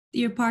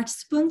Dear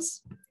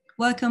participants,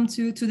 welcome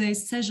to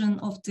today's session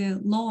of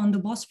the Law on the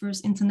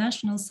Bosphorus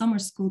International Summer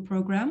School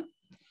program.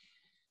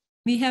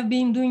 We have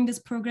been doing this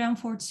program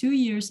for 2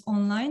 years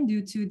online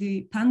due to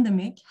the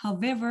pandemic.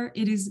 However,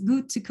 it is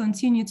good to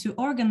continue to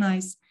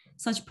organize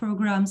such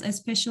programs,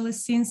 especially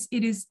since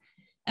it is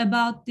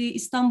about the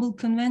Istanbul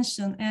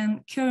Convention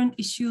and current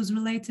issues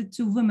related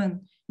to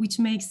women, which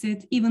makes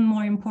it even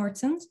more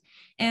important.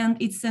 And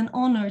it's an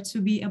honor to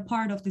be a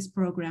part of this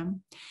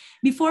program.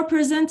 Before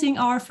presenting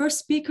our first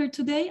speaker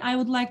today, I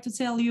would like to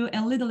tell you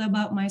a little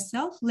about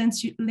myself.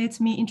 Let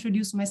me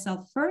introduce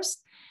myself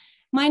first.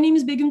 My name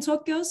is Begüm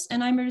Tokgöz,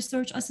 and I'm a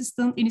research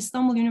assistant in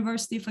Istanbul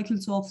University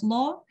Faculty of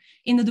Law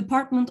in the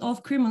Department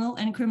of Criminal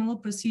and Criminal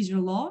Procedure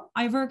Law.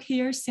 I work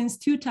here since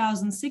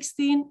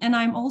 2016, and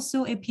I'm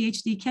also a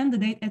PhD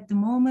candidate at the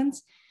moment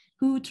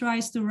who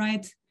tries to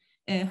write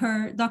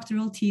her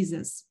doctoral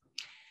thesis.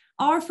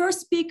 Our first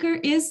speaker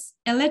is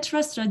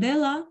Elettra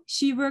Stradella.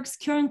 She works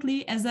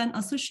currently as an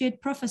associate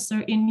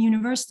professor in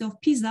University of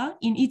Pisa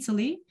in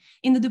Italy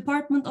in the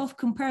Department of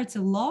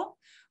Comparative Law.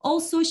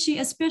 Also, she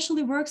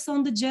especially works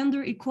on the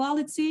gender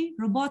equality,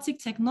 robotic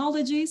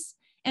technologies,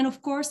 and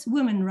of course,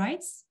 women's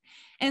rights.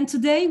 And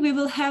today we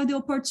will have the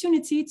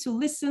opportunity to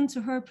listen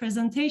to her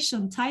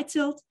presentation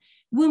titled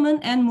Women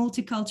and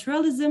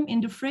Multiculturalism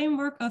in the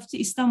Framework of the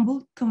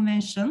Istanbul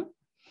Convention.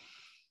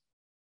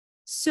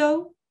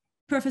 So,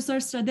 Professor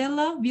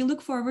Stradella, we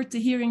look forward to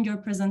hearing your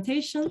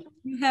presentation.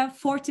 You have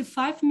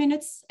 45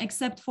 minutes,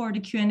 except for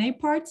the Q&A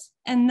part.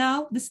 And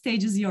now the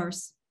stage is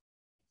yours.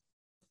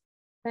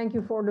 Thank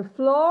you for the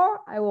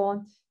floor. I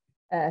want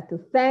to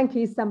thank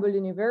Istanbul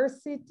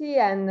University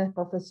and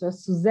Professor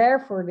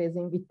Suzer for this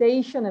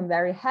invitation. I'm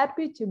very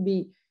happy to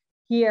be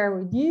here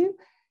with you.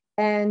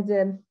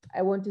 And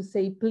I want to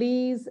say,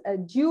 please,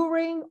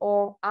 during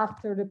or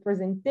after the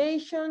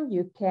presentation,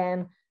 you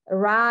can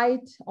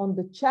write on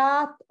the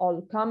chat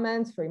all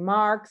comments,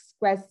 remarks,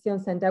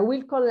 questions, and I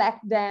will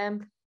collect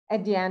them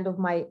at the end of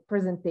my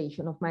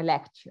presentation, of my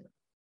lecture.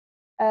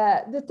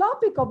 The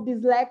topic of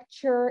this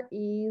lecture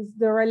is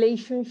the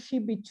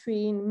relationship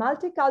between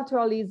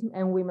multiculturalism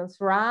and women's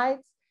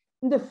rights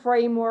in the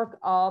framework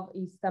of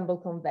Istanbul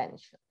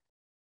Convention.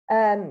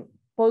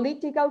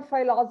 Political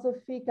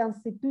philosophy,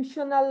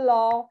 constitutional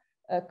law,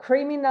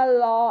 criminal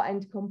law,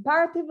 and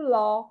comparative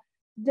law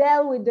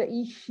deal with the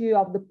issue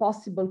of the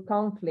possible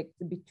conflict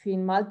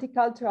between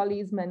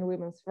multiculturalism and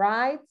women's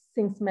rights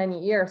since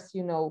many years,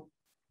 you know.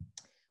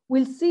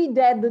 We'll see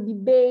that the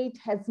debate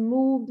has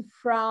moved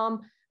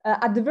from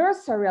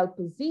adversarial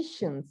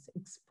positions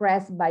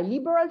expressed by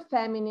liberal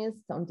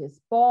feminists on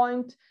this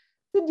point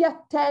to the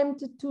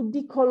attempt to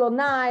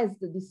decolonize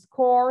the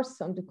discourse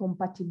on the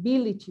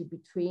compatibility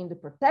between the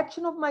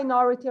protection of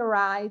minority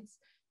rights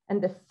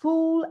and the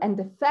full and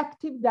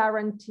effective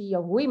guarantee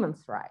of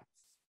women's rights.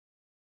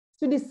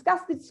 To discuss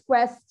this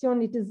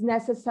question, it is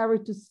necessary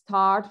to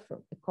start,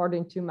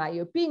 according to my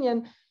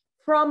opinion,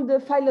 from the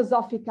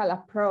philosophical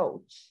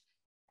approach.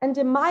 And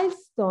the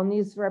milestone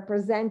is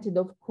represented,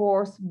 of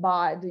course,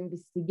 by the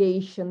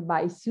investigation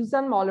by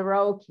Susan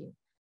Moller-Okin.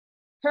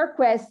 Her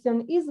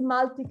question, is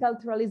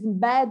multiculturalism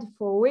bad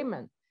for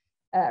women?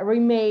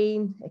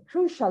 Remain a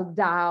crucial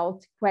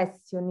doubt,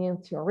 questioning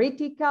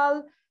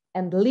theoretical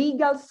and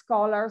legal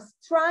scholars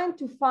trying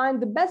to find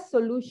the best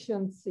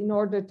solutions in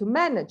order to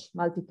manage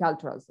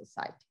multicultural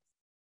society.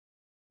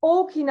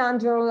 Okin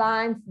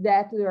underlines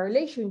that the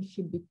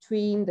relationship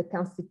between the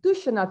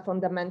constitutional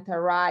fundamental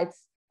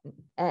rights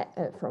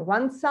from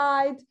one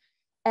side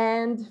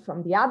and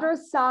from the other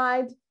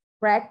side,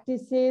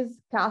 practices,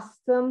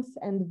 customs,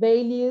 and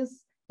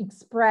values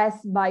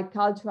expressed by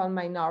cultural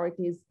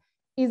minorities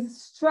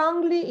is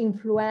strongly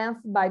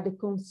influenced by the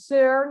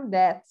concern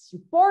that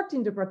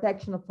supporting the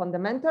protection of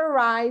fundamental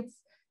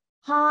rights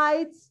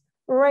hides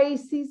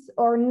racist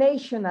or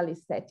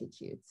nationalist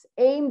attitudes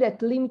aimed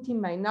at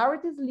limiting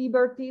minorities'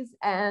 liberties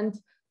and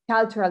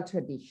cultural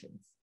traditions.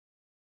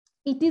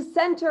 It is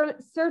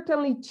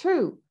certainly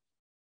true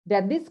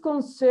that this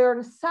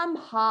concern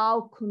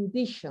somehow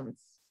conditions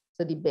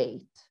the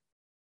debate.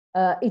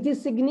 It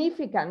is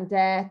significant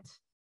that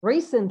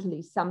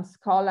recently some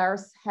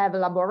scholars have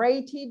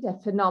elaborated a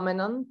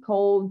phenomenon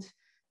called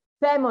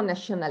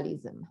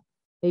femonationalism.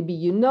 Maybe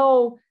you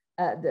know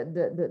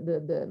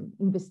the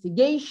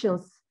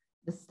investigations,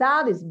 the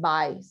studies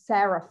by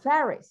Sarah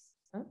Ferris,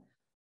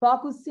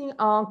 focusing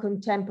on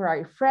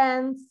contemporary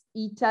France,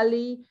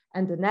 Italy,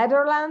 and the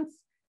Netherlands.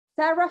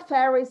 Sarah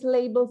Ferris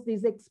labels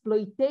this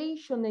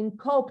exploitation and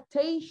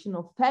co-optation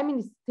of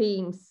feminist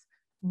themes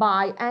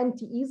by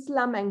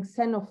anti-Islam and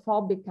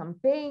xenophobic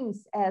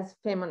campaigns as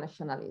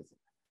femonationalism.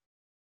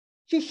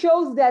 She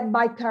shows that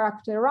by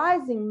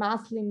characterizing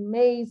Muslim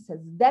males as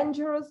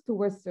dangerous to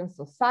Western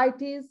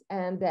societies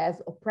and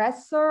as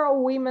oppressor of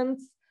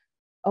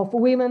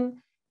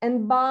women,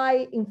 and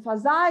by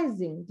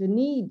emphasizing the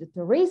need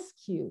to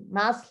rescue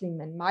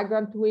Muslim and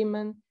migrant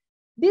women,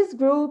 these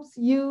groups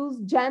use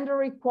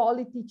gender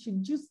equality to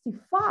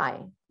justify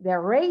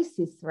their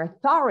racist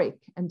rhetoric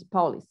and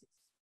policies.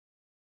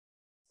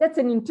 That's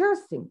an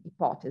interesting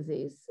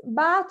hypothesis,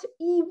 but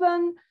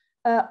even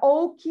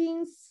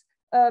Hawkins'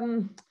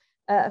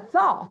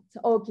 thought,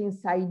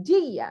 Hawkins'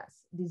 ideas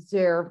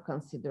deserve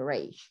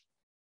consideration,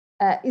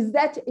 is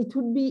that it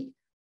would be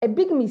a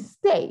big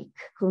mistake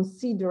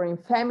considering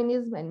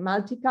feminism and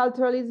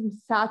multiculturalism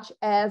such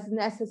as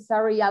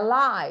necessary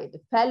allied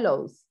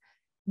fellows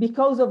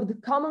because of the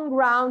common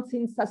grounds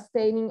in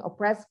sustaining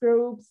oppressed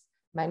groups,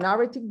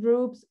 minority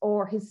groups,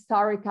 or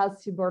historical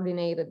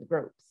subordinated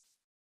groups.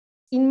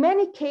 In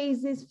many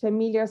cases,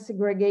 familiar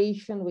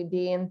segregation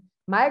within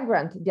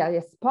migrant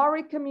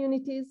diasporic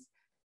communities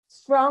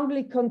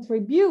strongly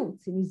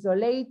contributes in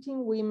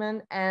isolating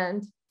women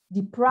and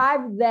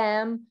deprive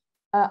them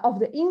of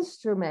the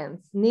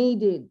instruments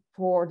needed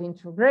for the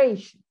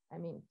integration. I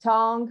mean,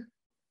 tongue,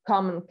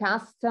 common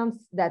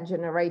customs that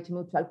generate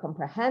mutual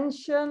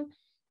comprehension,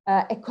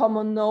 a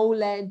common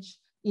knowledge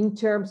in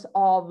terms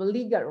of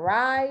legal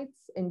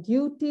rights and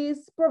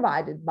duties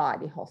provided by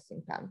the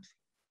hosting country.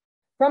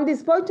 From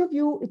this point of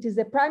view, it is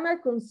a primary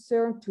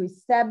concern to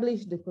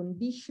establish the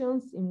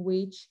conditions in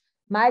which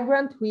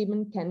migrant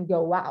women can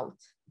go out.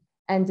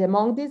 And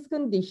among these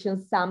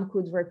conditions, some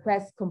could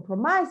request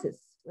compromises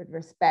with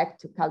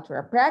respect to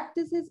cultural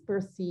practices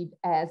perceived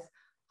as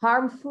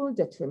harmful,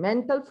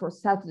 detrimental for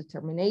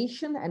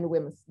self-determination and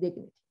women's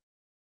dignity.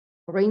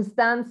 For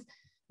instance,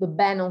 the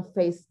ban on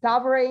face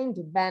covering,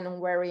 the ban on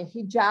wearing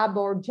hijab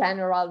or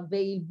general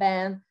veil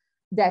ban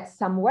that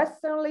some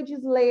Western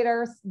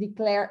legislators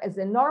declare as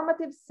a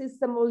normative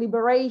system of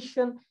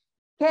liberation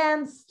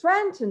can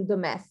strengthen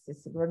domestic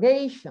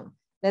segregation.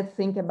 Let's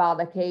think about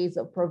the case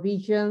of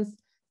provisions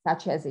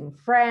such as in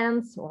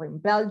France or in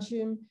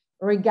Belgium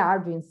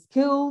regarding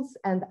schools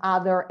and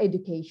other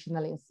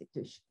educational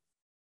institutions.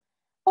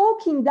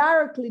 Hawkins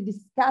directly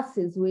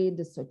discusses with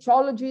the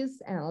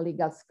sociologist and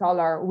legal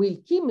scholar Will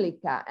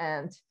Kimlicka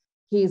and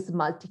his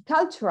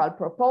multicultural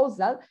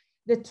proposal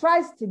that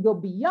tries to go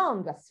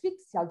beyond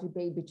asphyxial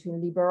debate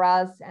between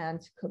liberals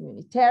and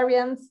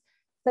communitarians,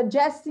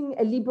 suggesting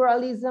a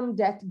liberalism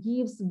that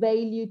gives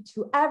value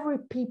to every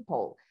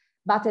people,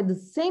 but at the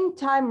same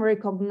time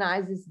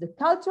recognizes the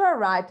cultural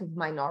right of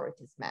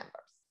minorities members.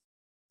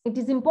 It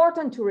is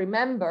important to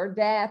remember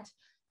that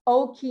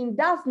Hawkins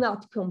does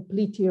not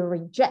completely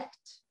reject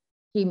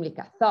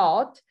Kimlicka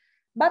thought,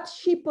 but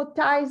she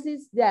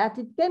hypothesizes that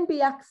it can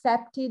be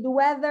accepted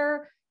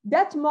whether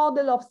that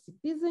model of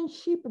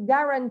citizenship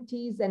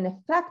guarantees an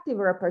effective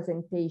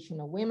representation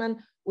of women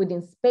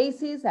within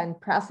spaces and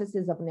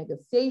processes of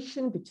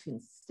negotiation between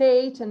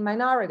state and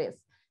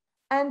minorities,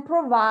 and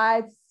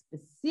provides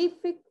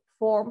specific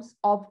forms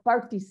of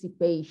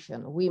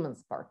participation,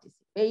 women's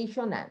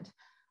participation, and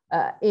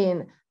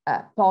in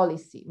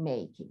policy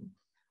making.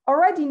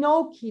 Already in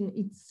Hawkins,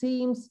 it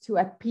seems to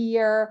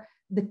appear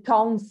the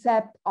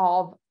concept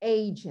of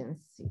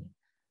agency,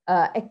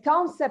 a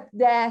concept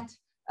that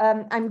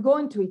I'm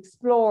going to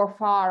explore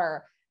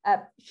further.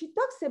 She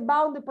talks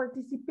about the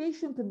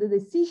participation to the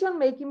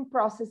decision-making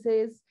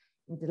processes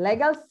in the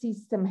legal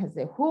system as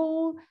a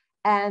whole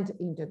and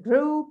in the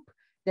group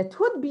that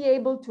would be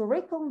able to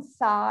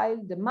reconcile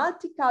the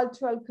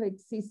multicultural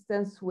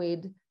coexistence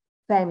with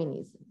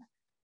feminism.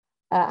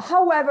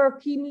 However,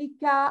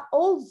 Kimlicka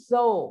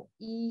also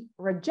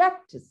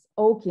rejects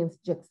Hawkins'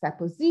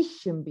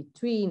 juxtaposition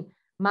between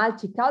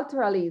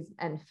multiculturalism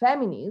and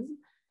feminism,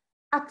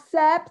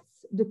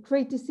 accepts the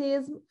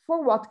criticism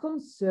for what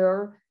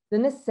concerns the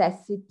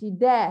necessity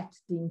that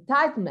the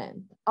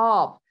entitlement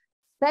of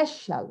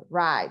special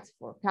rights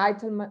for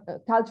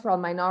cultural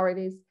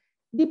minorities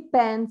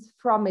depends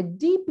from a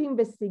deep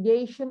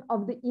investigation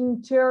of the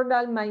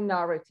internal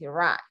minority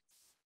rights,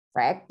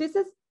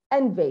 practices,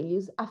 and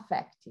values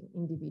affecting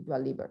individual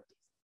liberties.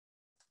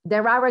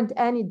 There aren't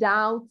any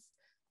doubts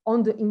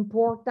on the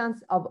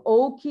importance of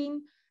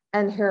Hawkins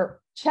and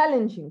her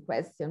challenging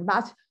question,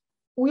 but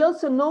we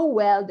also know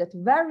well that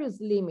various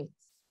limits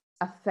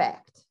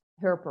affect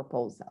her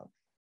proposal.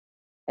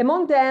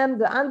 Among them,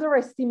 the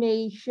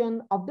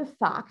underestimation of the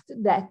fact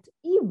that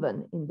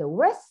even in the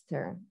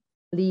Western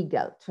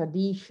legal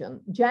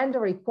tradition,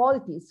 gender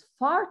equality is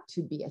far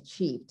to be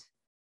achieved.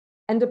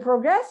 And the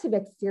progressive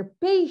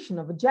extirpation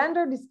of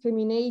gender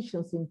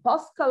discriminations in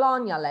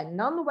post-colonial and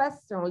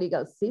non-Western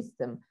legal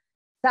systems,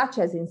 such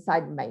as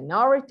inside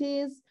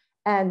minorities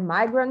and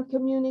migrant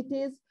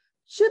communities,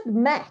 should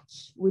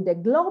match with a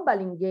global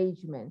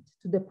engagement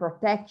to the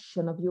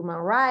protection of human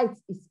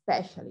rights,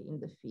 especially in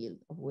the field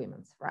of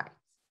women's rights.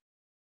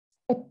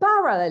 A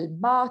parallel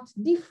but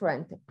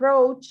different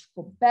approach,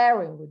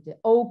 comparing with the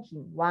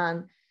Hawkins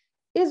one,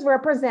 is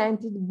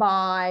represented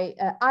by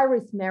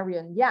Iris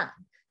Marion Young,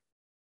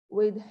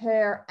 with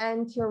her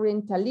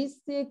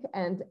anti-Orientalistic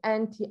and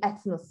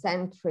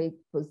anti-ethnocentric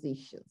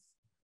positions.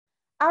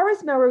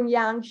 Iris Marion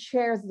Young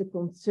shares the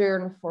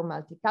concern for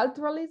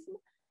multiculturalism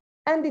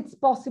and its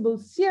possible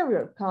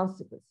serious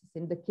consequences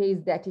in the case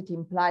that it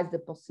implies the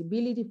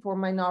possibility for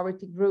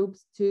minority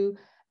groups to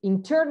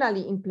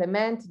internally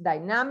implement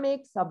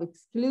dynamics of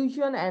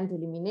exclusion and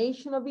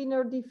elimination of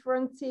inner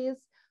differences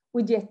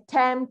with the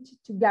attempt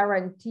to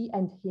guarantee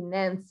and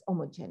enhance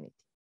homogeneity.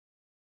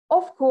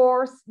 Of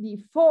course, the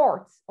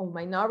efforts of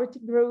minority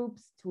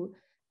groups to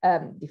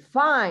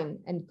define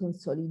and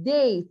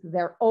consolidate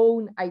their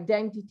own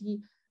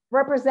identity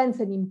represents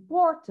an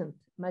important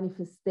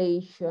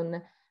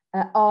manifestation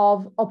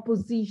of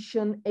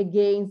opposition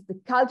against the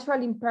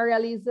cultural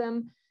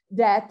imperialism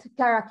that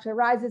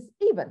characterizes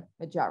even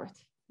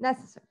majority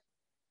necessary.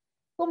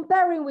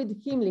 Comparing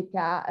with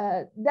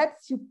Himlica,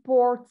 that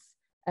supports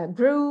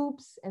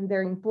groups and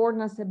their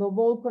importance, above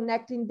all,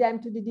 connecting them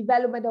to the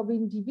development of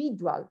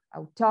individual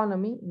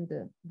autonomy in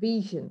the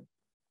vision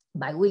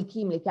by Will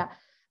Himlica.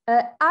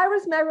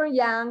 Iris Marion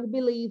Young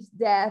believes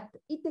that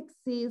it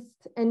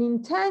exists an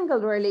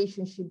entangled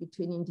relationship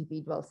between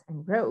individuals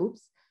and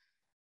groups,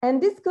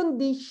 and this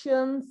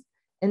condition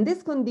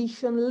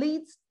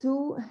leads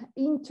to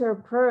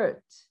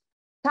interpret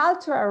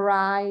cultural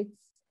rights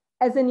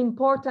as an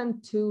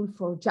important tool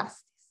for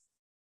justice,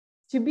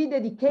 to be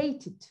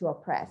dedicated to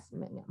oppress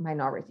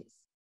minorities.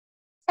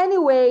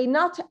 Anyway,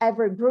 not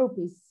every group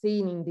is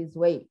seen in this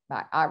way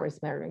by Iris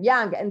Marion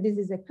Young, and this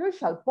is a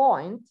crucial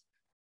point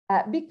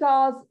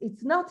because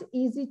it's not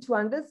easy to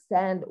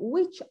understand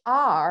which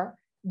are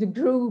the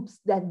groups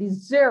that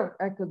deserve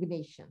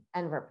recognition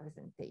and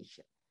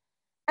representation.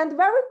 And the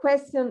very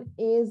question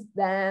is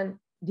then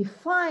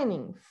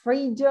defining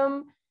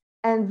freedom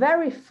and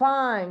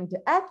verifying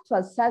the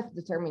actual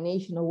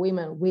self-determination of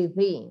women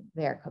within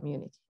their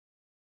community.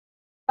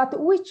 But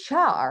which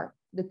are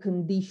the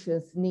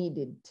conditions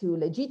needed to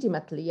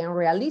legitimately and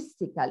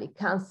realistically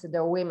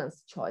consider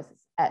women's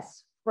choices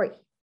as free?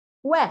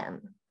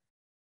 When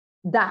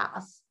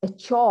does a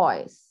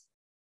choice,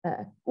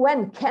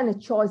 when can a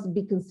choice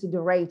be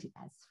considered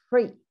as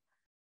free?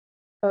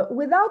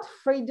 Without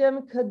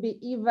freedom could be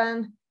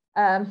even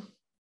a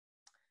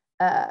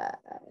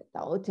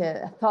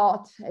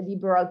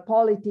liberal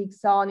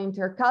politics on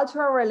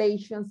intercultural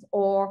relations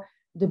or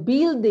the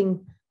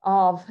building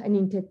of an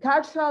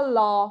intercultural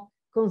law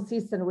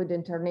consistent with the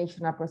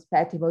international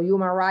perspective of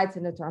human rights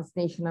and the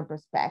transnational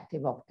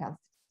perspective of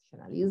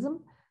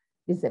constitutionalism.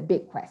 This is a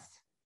big question.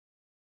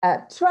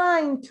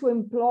 Trying to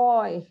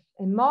employ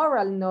a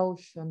moral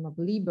notion of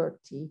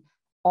liberty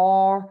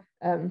or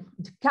the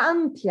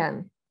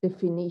Kantian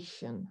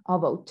definition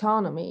of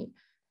autonomy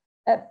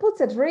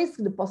puts at risk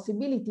the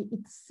possibility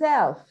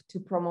itself to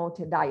promote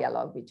a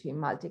dialogue between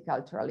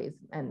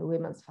multiculturalism and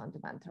women's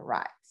fundamental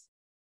rights.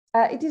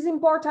 It is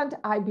important,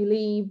 I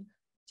believe,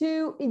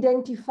 to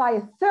identify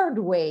a third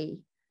way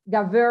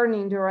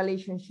governing the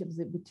relationships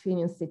between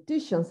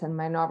institutions and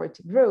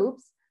minority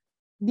groups,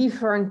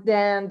 different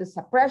than the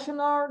suppression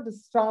or the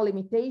strong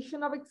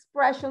limitation of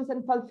expressions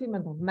and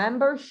fulfillment of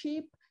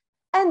membership,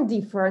 and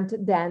different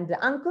than the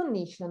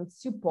unconditioned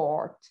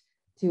support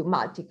to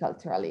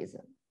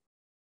multiculturalism.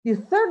 The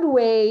third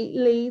way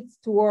leads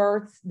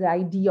towards the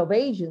idea of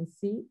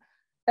agency,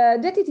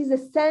 that it is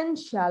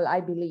essential, I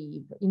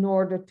believe, in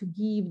order to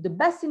give the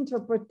best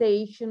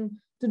interpretation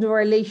to the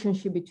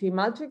relationship between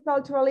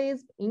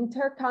multiculturalism,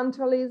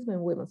 interculturalism,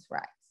 and women's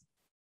rights.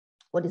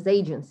 What is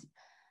agency?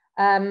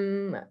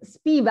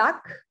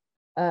 Spivak,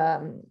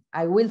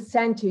 I will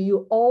send to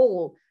you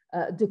all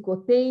the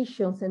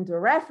quotations and the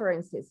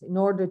references in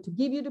order to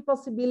give you the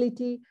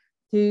possibility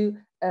to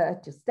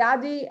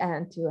study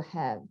and to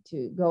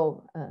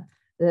go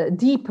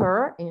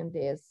deeper in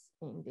these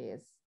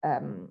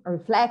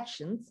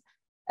reflections.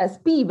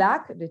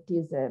 Spivak, that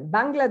is a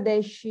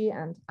Bangladeshi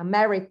and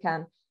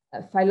American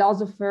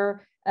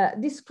philosopher,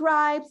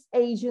 describes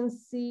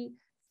agency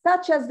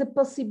such as the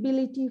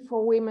possibility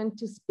for women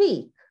to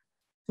speak,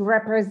 to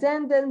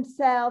represent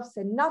themselves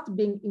and not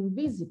being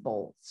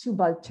invisible,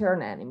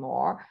 subaltern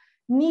anymore,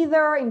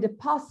 neither in the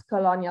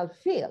post-colonial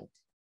field,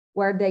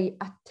 where they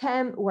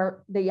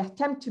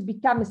attempt to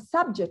become a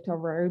subject of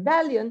a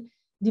rebellion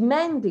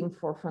demanding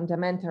for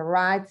fundamental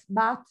rights,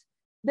 but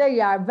they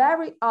are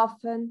very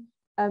often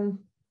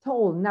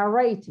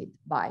narrated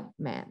by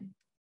men.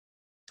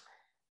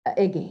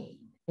 Again.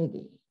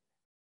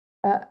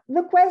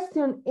 The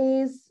question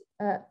is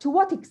to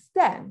what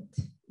extent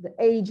the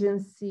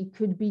agency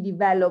could be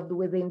developed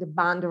within the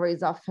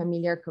boundaries of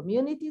familiar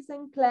communities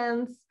and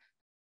clans,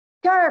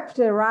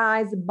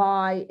 characterized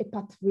by a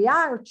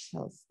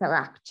patriarchal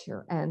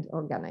structure and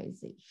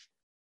organization.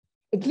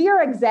 A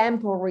clear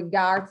example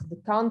regards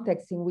the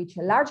context in which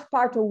a large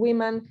part of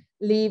women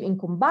live in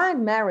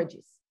combined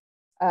marriages,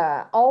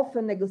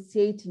 often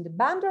negotiating the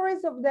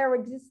boundaries of their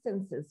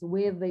existences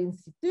with the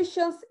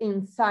institutions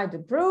inside the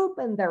group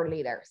and their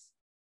leaders.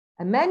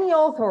 And many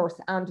authors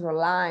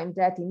underline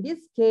that in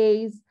this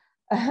case,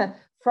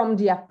 from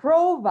the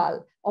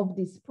approval of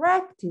this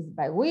practice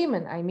by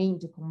women, I mean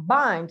the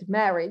combined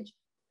marriage,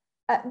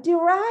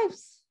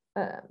 derives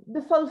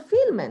the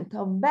fulfillment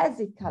of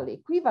basically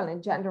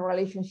equivalent gender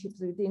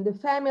relationships within the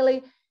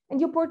family and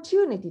the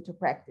opportunity to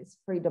practice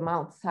freedom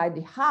outside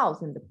the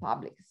house and the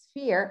public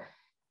sphere.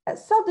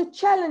 So the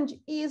challenge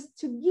is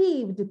to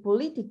give the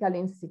political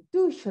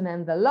institution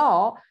and the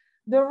law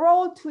the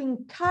role to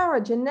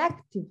encourage an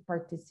active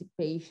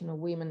participation of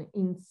women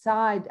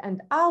inside and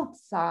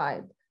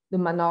outside the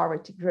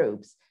minority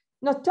groups,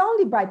 not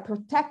only by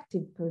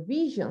protective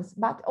provisions,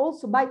 but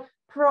also by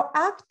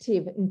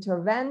proactive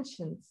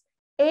interventions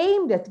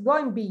aimed at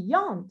going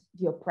beyond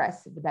the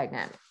oppressive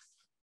dynamics.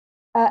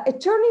 A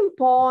turning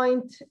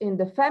point in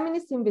the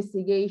feminist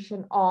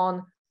investigation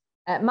on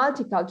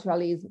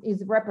multiculturalism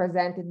is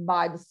represented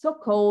by the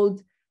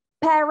so-called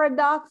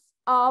paradox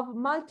of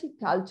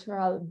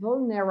multicultural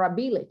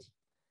vulnerability.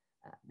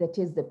 That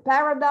is the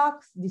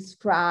paradox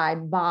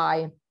described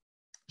by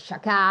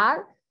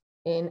Shakar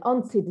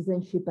on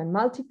citizenship and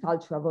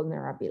multicultural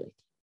vulnerability.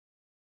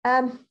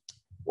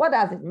 What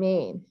does it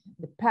mean?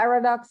 The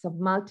paradox of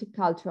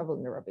multicultural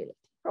vulnerability.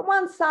 From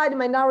one side,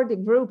 minority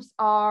groups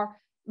are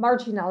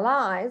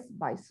marginalized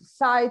by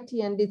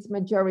society and its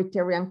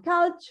majoritarian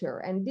culture,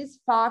 and this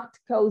fact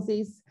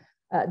causes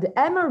the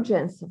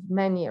emergence of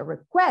many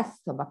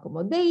requests of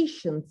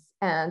accommodations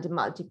and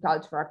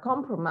multicultural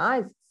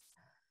compromises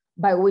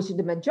by which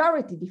the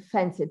majority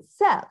defends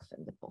itself,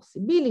 and the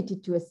possibility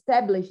to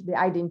establish the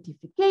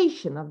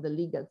identification of the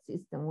legal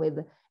system with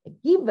a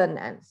given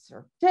and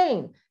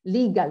certain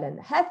legal and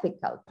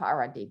ethical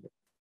paradigm.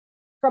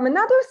 From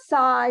another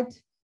side,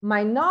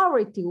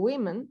 minority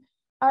women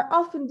are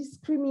often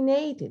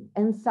discriminated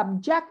and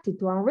subjected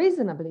to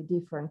unreasonably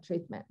different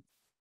treatment,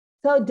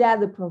 so that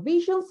the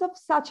provisions of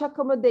such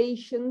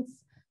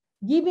accommodations,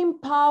 giving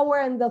power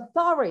and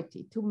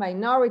authority to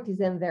minorities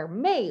and their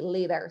male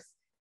leaders,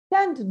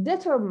 tend to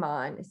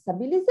determine a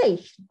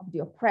stabilization of the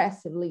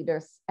oppressive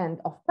leaders and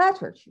of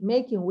patriarchy,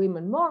 making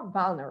women more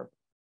vulnerable.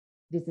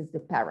 This is the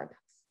paradox.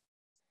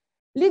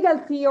 Legal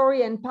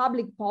theory and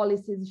public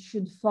policies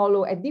should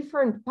follow a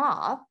different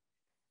path,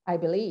 I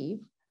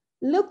believe,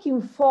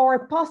 looking for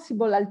a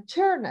possible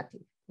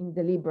alternative in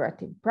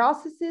deliberative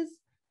processes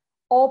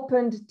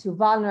opened to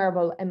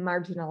vulnerable and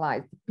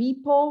marginalized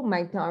people,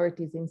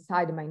 minorities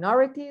inside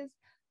minorities,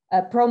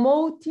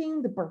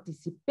 promoting the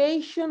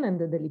participation and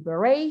the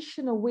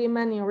deliberation of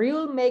women in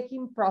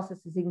rule-making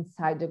processes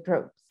inside the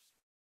groups.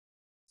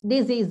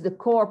 This is the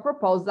core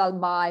proposal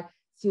by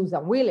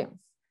Susan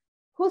Williams,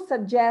 who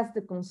suggests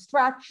the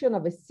construction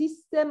of a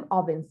system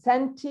of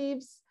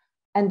incentives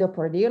and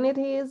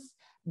opportunities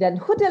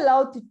that would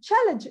allow to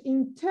challenge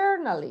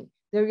internally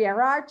the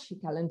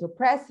hierarchical and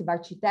oppressive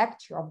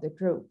architecture of the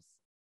groups.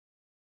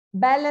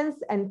 Balance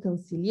and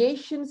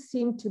conciliation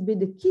seem to be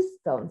the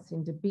keystones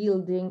in the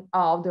building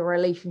of the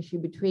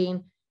relationship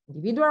between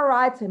individual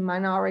rights and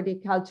minority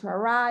cultural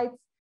rights.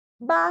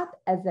 But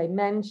as I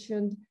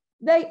mentioned,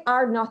 they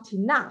are not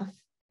enough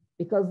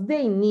because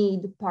they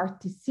need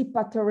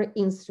participatory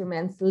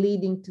instruments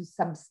leading to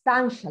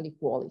substantial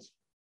equality.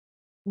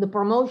 The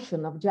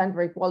promotion of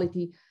gender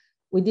equality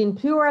within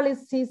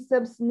pluralist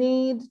systems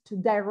need to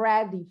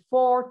direct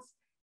efforts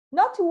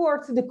not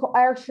towards the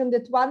coercion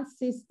that one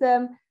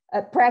system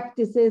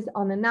practices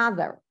on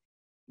another,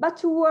 but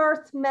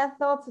towards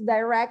methods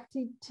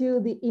directed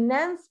to the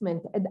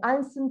enhancement and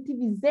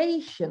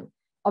incentivization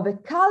of a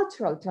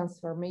cultural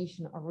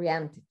transformation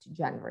oriented to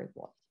gender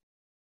equality.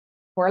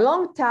 For a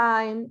long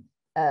time,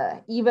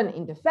 even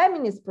in the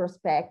feminist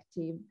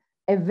perspective,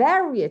 a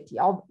variety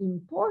of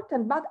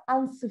important but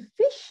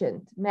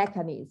insufficient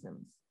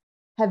mechanisms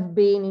have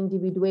been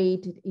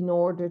individuated in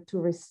order to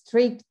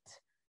restrict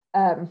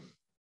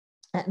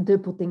the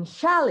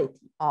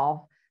potentiality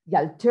of the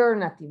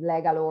alternative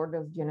legal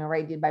orders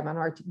generated by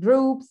minority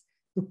groups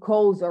to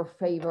cause or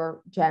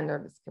favor gender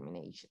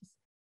discriminations.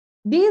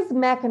 These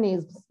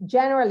mechanisms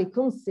generally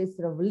consist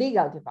of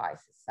legal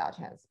devices such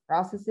as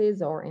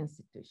processes or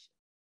institutions.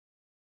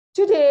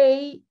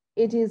 Today,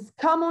 it is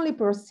commonly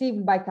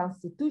perceived by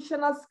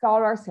constitutional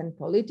scholars and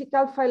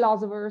political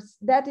philosophers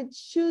that it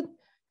should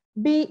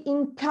be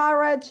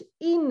encourage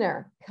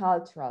inner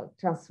cultural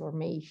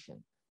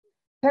transformation,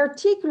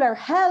 particularly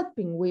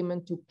helping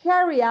women to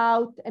carry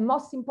out a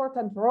most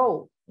important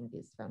role in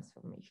this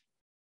transformation.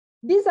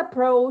 This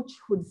approach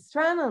would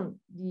strengthen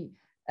the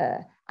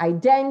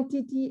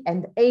identity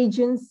and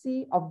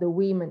agency of the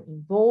women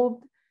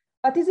involved,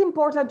 but it's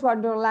important to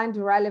underline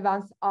the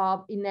relevance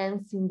of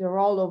enhancing the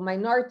role of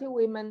minority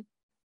women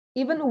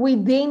even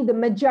within the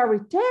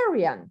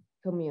majoritarian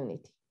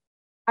community.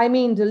 I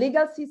mean, the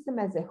legal system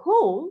as a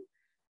whole,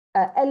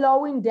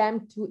 allowing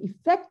them to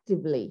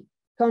effectively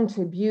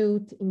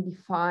contribute in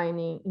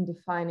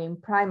defining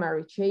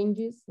primary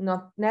changes,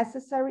 not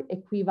necessarily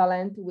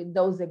equivalent with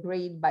those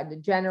agreed by the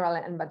general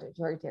and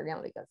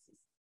majoritarian legal system.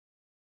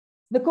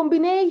 The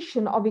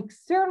combination of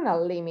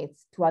external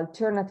limits to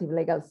alternative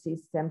legal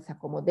systems,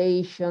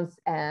 accommodations,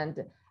 and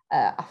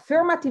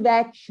affirmative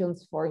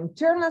actions for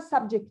internal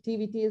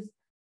subjectivities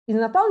is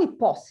not only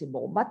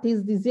possible, but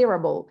is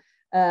desirable,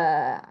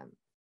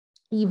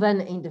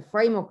 even in the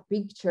framework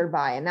picture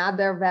by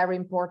another very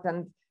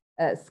important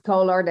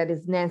scholar, that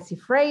is Nancy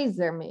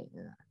Fraser. I'm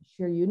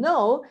sure you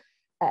know.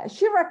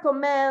 She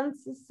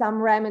recommends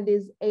some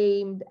remedies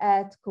aimed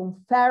at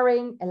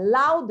conferring a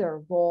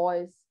louder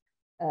voice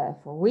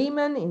for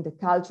women in the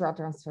cultural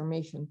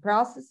transformation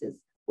processes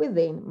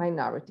within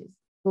minority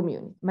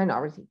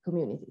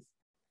communities.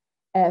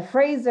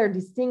 Fraser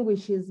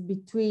distinguishes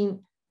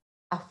between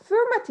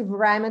affirmative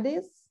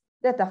remedies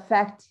that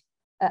affect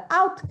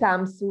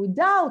outcomes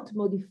without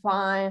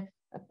modifying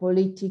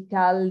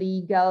political,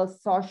 legal,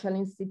 social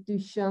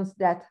institutions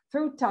that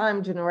through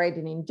time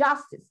generated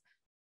injustice,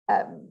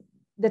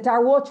 that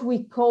are what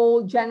we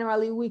call,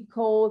 generally we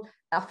call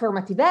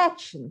affirmative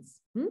actions,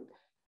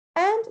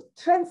 and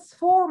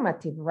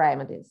transformative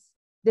remedies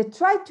that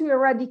try to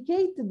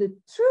eradicate the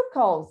true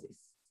causes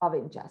of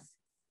injustice.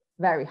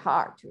 Very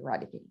hard to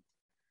eradicate.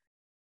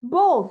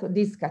 Both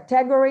these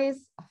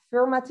categories,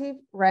 affirmative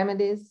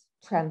remedies,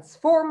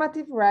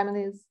 transformative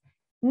remedies,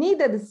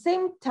 need at the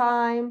same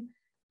time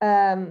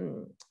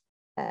and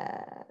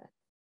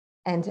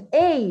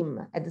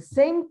aim at the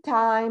same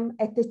time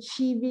at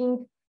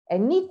achieving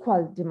an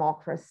equal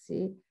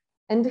democracy,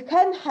 and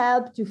can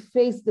help to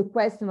face the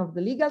question of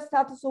the legal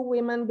status of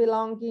women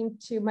belonging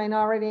to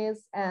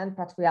minorities and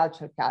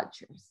patriarchal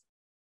cultures.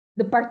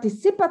 The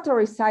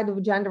participatory side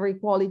of gender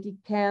equality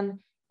can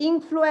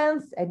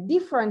influence a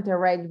different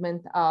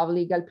arrangement of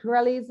legal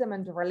pluralism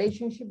and the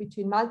relationship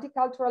between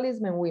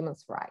multiculturalism and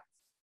women's rights.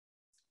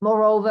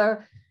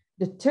 Moreover,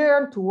 the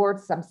turn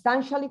towards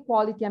substantial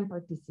equality and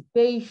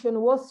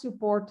participation was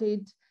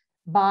supported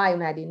by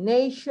United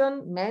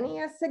Nations many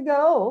years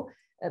ago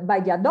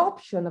by the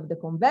adoption of the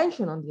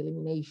Convention on the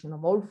Elimination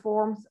of All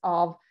Forms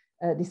of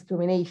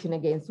Discrimination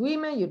Against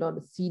Women, you know,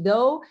 the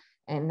CEDAW,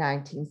 in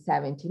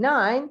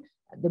 1979,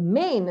 the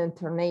main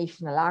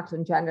international act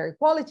on gender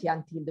equality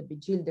until the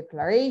Beijing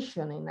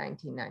Declaration in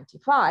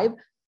 1995.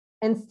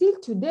 And still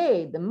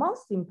today, the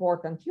most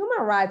important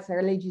human rights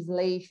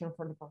legislation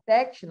for the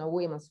protection of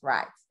women's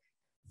rights.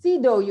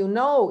 CEDAW, you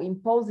know,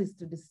 imposes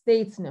to the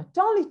states not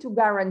only to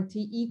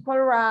guarantee equal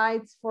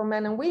rights for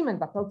men and women,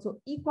 but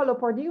also equal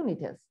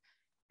opportunities.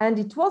 And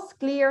it was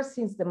clear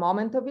since the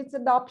moment of its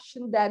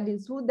adoption that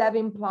this would have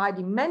implied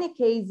in many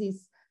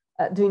cases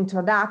the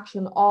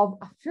introduction of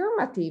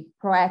affirmative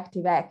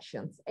proactive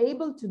actions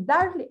able to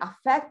directly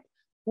affect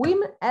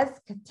women as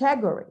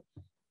category.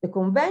 The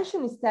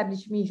convention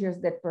established measures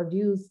that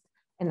produced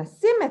an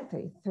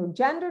asymmetry through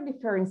gender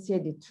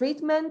differentiated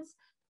treatments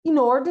in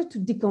order to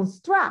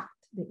deconstruct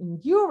the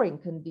enduring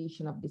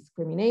condition of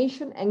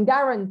discrimination and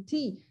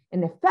guarantee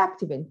an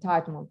effective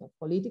entitlement of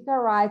political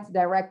rights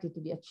directed to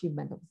the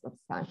achievement of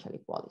substantial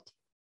equality.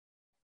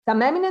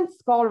 Some eminent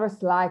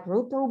scholars like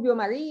Ruth Rubio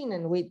Marin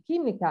and Wade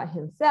Kimnica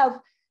himself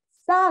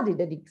studied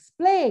and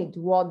explained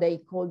what they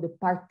call the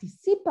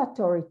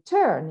participatory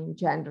turn in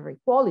gender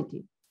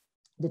equality,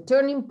 the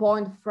turning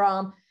point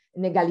from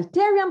an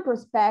egalitarian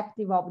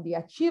perspective of the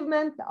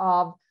achievement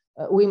of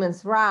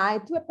women's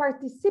rights to a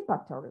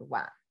participatory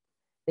one.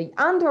 They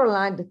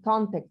underlined the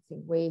context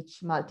in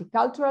which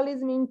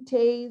multiculturalism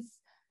entails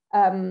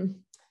the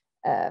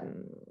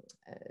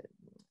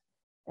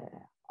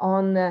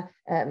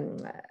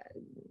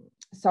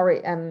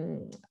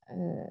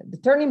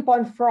turning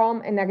point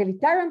from an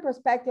egalitarian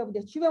perspective of the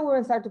achievement of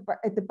women's rights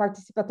at the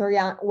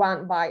participatory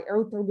one by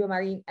Ruth Rubio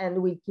Marin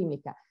and Will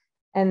Kimmica.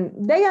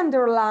 And they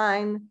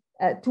underline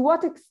to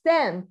what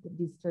extent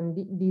this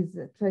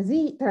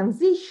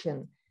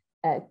transition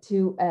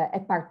to a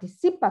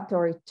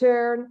participatory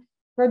turn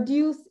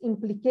produce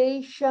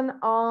implication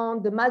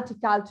on the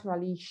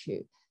multicultural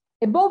issue,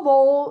 above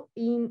all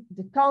in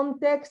the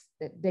context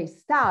that they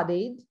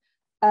studied,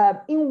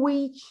 in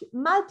which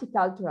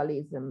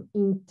multiculturalism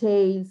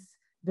entails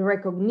the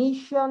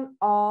recognition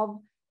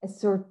of a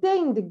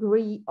certain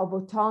degree of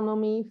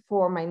autonomy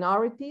for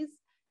minorities,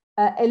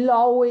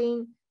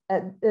 allowing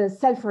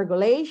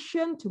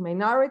self-regulation to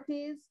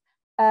minorities,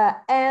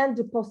 and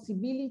the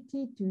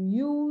possibility to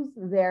use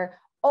their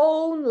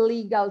own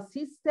legal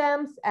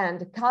systems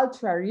and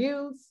cultural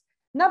rules,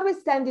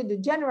 notwithstanding the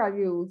general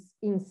rules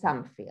in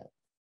some fields.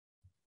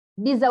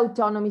 This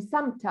autonomy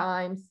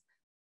sometimes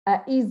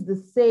is the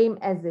same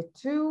as a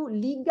true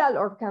legal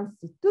or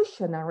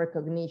constitutional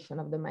recognition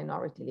of the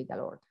minority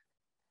legal order,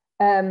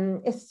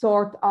 a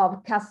sort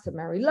of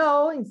customary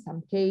law in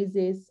some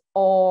cases,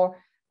 or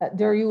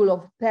the rule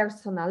of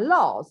personal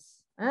laws.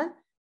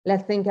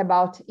 Let's think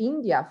about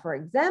India, for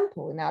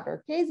example, in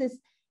other cases.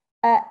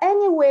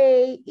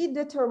 Anyway, it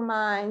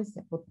determines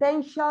a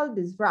potential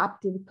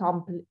disruptive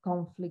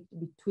conflict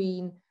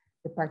between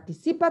the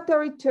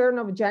participatory turn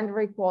of gender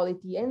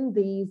equality and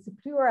these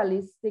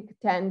pluralistic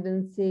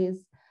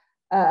tendencies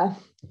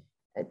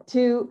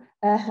to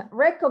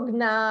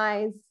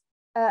recognize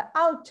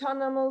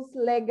autonomous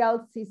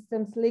legal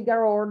systems, legal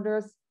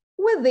orders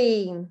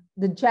within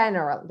the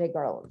general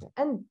legal order.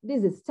 And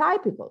this is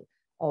typical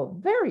of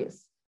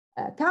various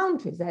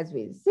countries, as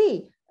we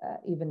see,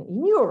 even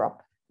in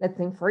Europe. Let's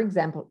think, for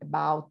example,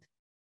 about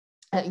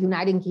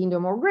United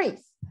Kingdom or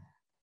Greece.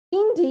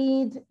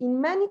 Indeed,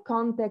 in many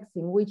contexts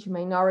in which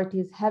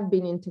minorities have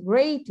been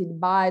integrated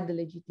by the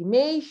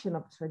legitimation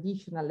of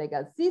traditional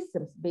legal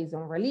systems based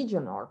on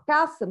religion or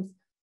customs,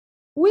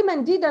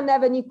 women didn't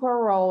have an equal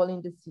role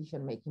in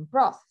decision-making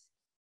process.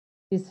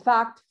 This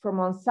fact from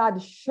one side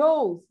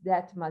shows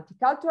that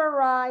multicultural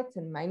rights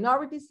and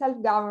minority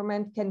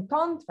self-government can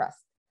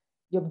contrast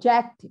the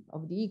objective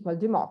of the equal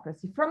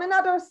democracy. From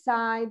another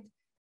side,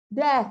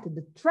 that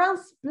the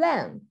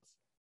transplant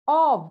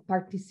of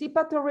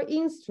participatory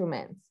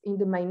instruments in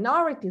the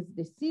minorities'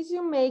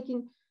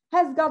 decision-making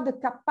has got the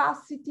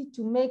capacity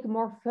to make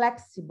more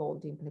flexible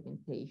the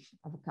implementation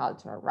of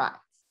cultural rights.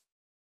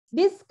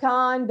 This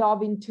kind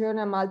of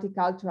internal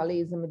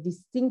multiculturalism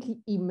distinctly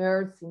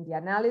emerges in the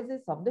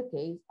analysis of the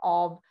case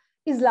of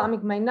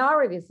Islamic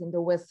minorities in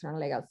the Western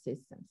legal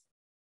systems.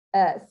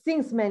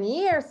 Since many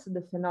years,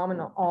 the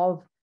phenomenon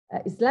of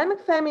Islamic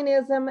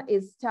feminism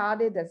is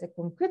studied as a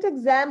concrete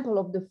example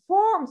of the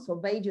forms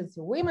of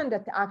agency of women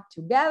that act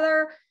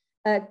together,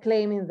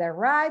 claiming their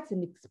rights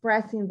and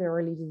expressing their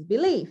religious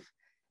belief.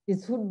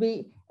 This would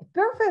be a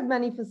perfect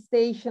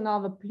manifestation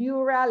of a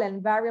plural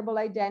and variable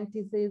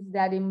identities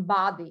that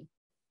embody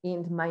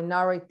in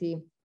minority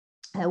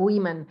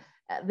women.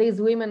 These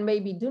women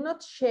maybe do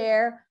not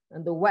share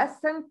the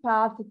Western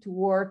path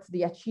towards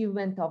the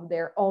achievement of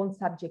their own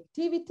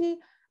subjectivity,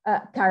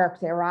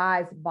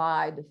 characterized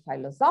by the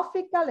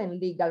philosophical and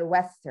legal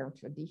Western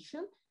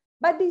tradition,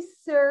 but they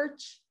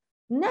search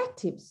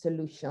native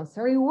solutions,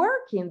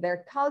 reworking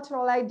their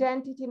cultural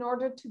identity in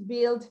order to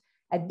build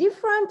a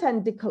different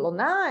and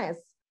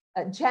decolonized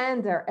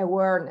gender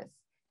awareness.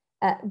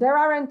 There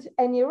aren't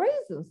any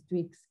reasons to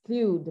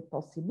exclude the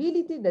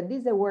possibility that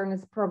this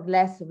awareness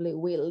progressively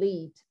will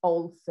lead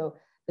also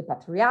the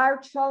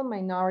patriarchal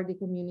minority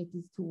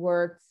communities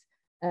towards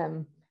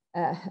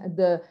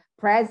the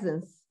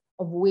presence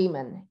of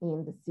women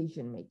in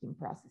decision-making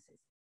processes.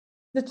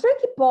 The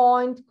tricky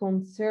point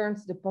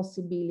concerns the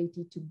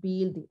possibility to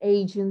build the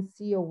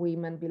agency of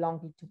women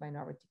belonging to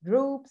minority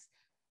groups,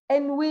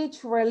 and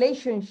which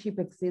relationship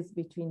exists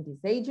between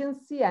this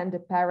agency and the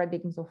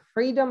paradigms of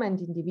freedom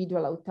and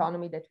individual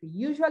autonomy that we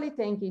usually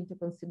take into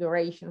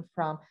consideration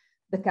from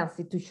the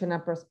constitutional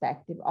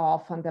perspective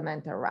of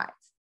fundamental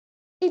rights.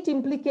 It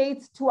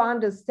implicates to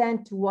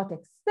understand to what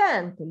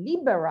extent a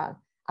liberal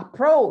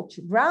approach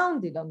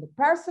grounded on the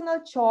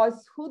personal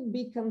choice would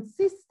be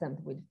consistent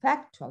with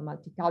factual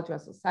multicultural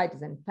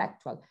societies and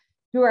factual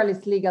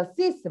pluralist legal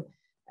system.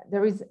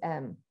 There is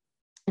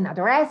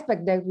another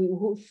aspect that we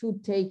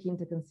should take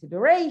into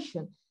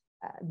consideration,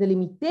 the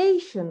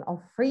limitation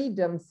of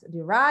freedoms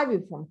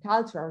deriving from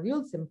cultural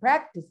rules and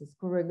practices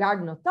could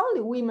regard not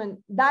only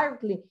women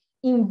directly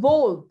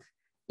involved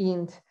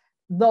in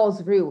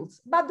those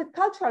rules, but the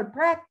cultural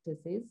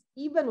practices,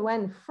 even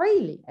when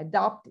freely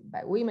adopted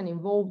by women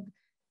involved,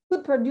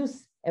 could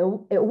produce a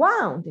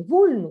wound, a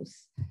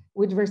vulnus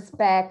with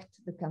respect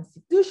to the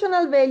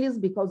constitutional values,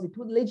 because it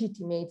would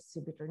legitimate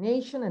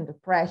subordination and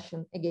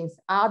oppression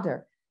against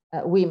other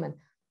women.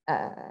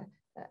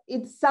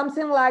 It's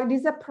something like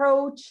this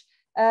approach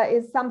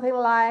is something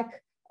like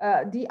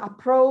the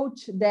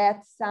approach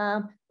that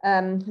some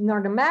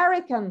North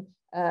American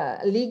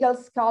legal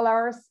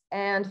scholars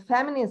and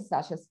feminists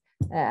such as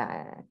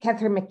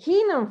Catherine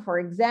McKinnon, for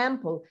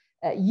example,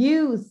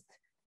 used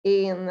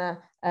in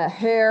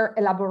her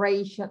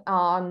elaboration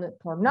on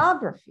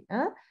pornography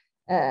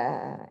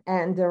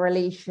and the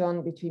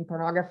relation between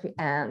pornography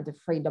and the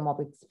freedom of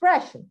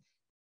expression.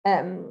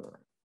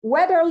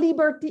 Whether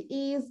liberty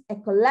is a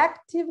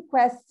collective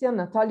question,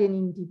 not only an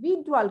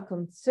individual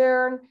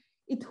concern,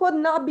 it would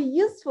not be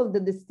useful, the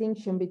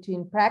distinction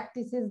between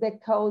practices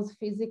that cause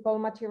physical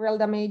material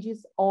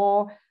damages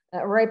or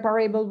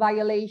reparable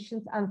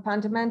violations on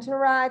fundamental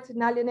rights,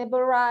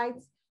 inalienable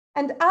rights,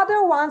 and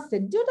other ones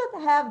that do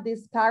not have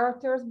these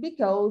characters,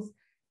 because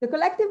the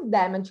collective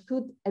damage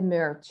could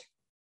emerge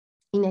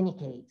in any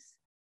case.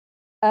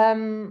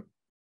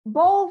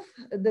 Both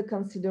the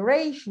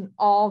consideration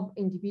of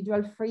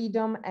individual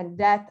freedom and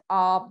that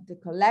of the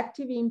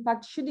collective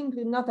impact should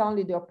include not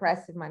only the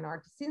oppressive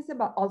minority systems,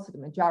 but also the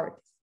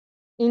majorities.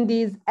 In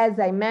these, as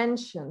I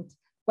mentioned,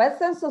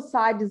 Western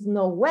societies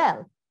know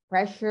well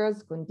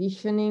pressures,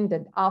 conditioning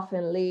that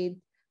often lead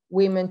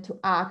women to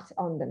act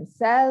on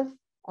themselves,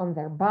 on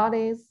their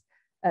bodies,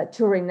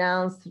 to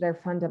renounce their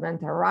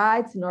fundamental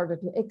rights in order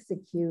to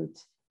execute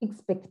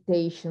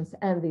expectations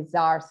and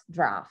desires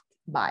drafted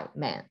by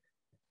men.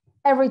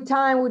 Every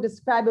time we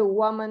describe a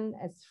woman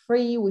as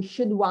free, we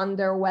should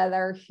wonder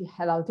whether she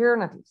had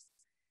alternatives,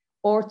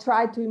 or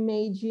try to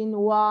imagine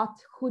what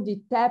would it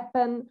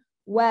happen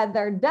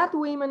whether that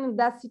woman in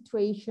that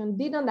situation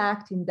didn't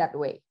act in that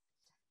way.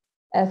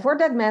 For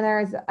that matter,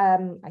 as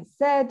I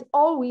said,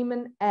 all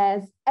women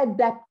as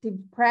adaptive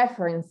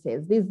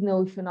preferences. This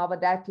notion of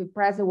adaptive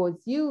preference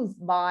was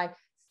used by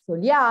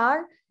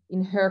Stoliar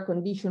in her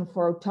Condition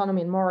for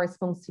Autonomy and Moral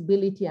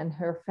Responsibility and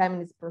her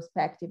feminist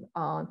perspective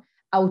on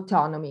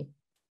autonomy.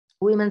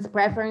 Women's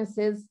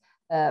preferences,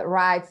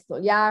 writes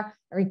Stoliar,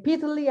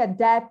 repeatedly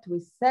adapt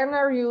with certain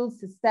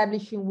rules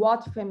establishing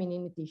what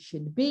femininity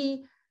should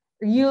be,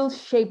 rules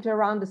shaped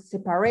around the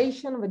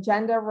separation of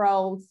gender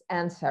roles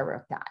and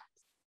stereotypes.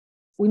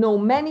 We know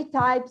many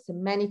types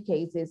and many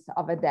cases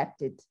of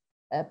adapted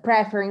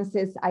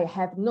preferences. I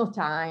have no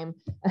time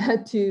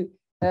to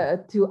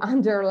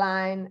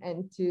underline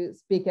and to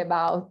speak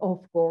about,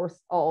 of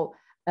course, all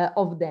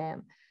of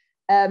them.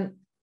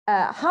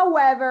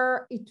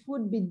 However, it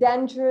would be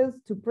dangerous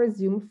to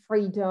presume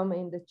freedom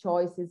in the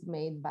choices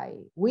made by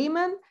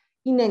women,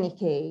 in any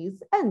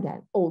case, and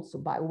then also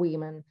by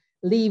women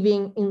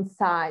living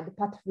inside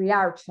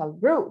patriarchal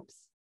groups.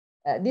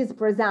 This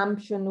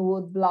presumption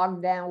would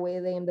block them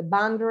within the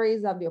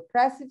boundaries of the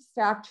oppressive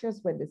structures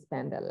where they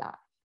spend their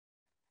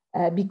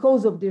life.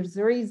 Because of this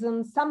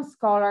reason, some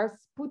scholars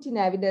put in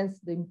evidence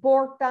the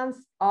importance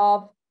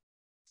of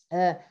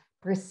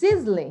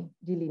precisely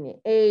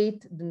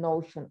delineate the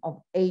notion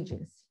of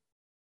agency.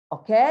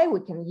 Okay, we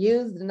can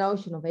use the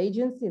notion of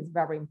agency, it's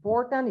very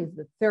important, it's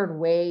the third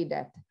way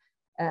that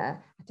I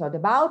thought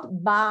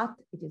about, but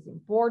it is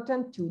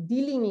important to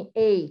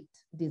delineate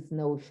this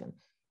notion.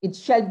 It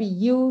shall be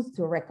used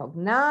to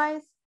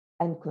recognize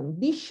and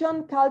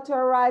condition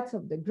cultural rights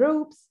of the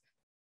groups,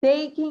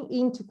 taking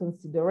into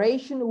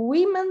consideration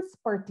women's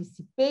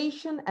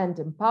participation and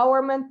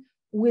empowerment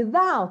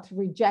without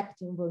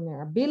rejecting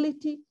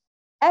vulnerability,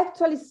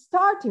 actually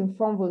starting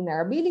from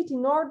vulnerability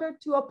in order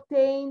to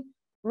obtain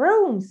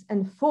rooms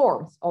and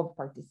forms of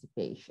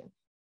participation.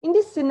 In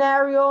this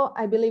scenario,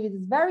 I believe it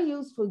is very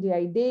useful, the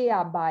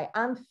idea by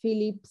Anne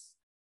Phillips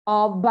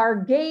of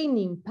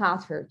bargaining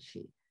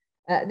patriarchy.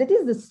 That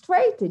is the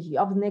strategy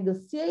of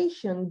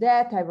negotiation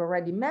that I've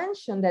already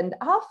mentioned and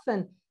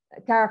often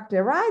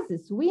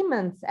characterizes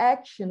women's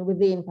action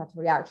within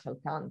patriarchal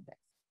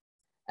contexts.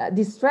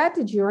 This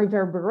strategy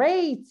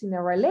reverberates in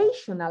a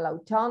relational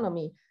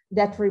autonomy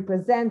that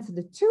represents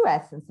the true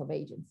essence of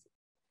agency,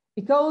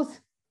 because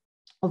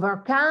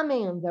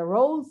overcoming the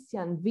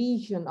Rawlsian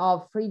vision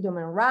of freedom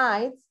and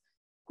rights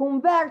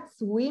converts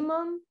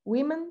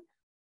women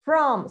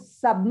from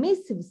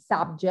submissive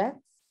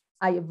subjects.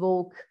 I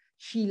evoke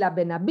Sheila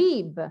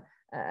Ben-Habib,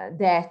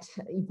 that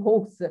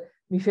evokes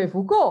Michel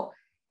Foucault,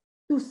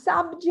 to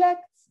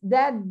subjects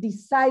that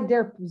decide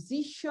their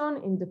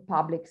position in the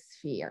public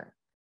sphere.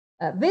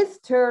 This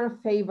turn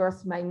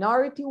favors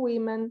minority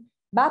women,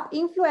 but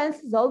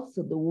influences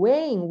also the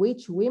way in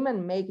which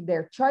women make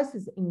their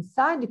choices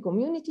inside the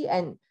community,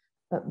 and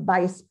by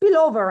a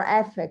spillover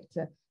effect,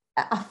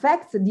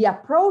 affects the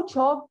approach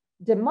of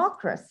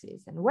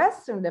democracies and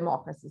Western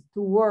democracies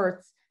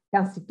towards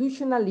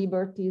constitutional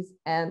liberties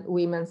and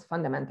women's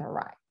fundamental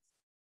rights.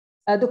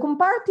 The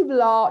comparative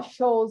law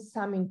shows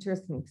some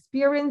interesting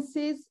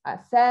experiences, as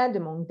said,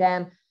 among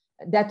them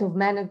that of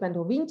management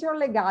of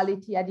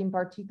interlegality, and in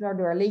particular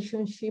the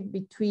relationship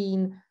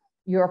between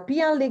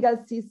European legal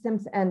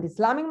systems and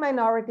Islamic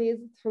minorities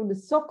through the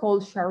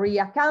so-called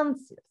Sharia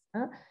councils.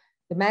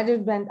 The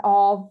management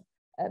of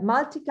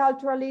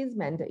multiculturalism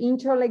and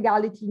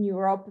interlegality in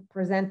Europe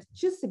present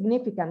two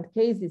significant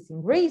cases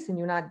in Greece and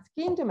United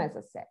Kingdom, as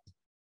I said.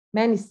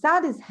 Many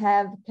studies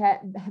have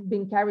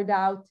been carried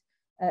out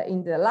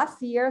in the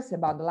last years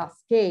about the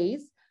last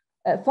case,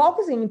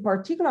 focusing in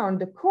particular on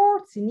the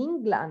courts in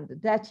England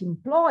that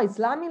employ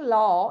Islamic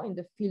law in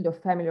the field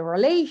of family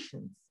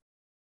relations.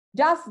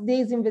 Just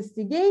these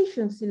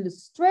investigations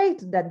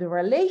illustrate that the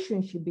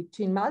relationship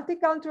between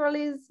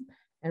multiculturalism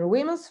and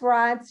women's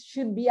rights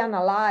should be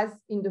analyzed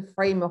in the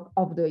framework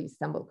of the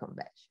Istanbul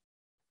Convention.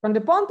 From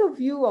the point of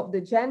view of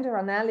the gender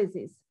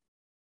analysis,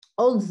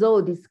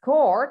 although these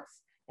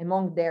courts,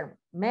 among their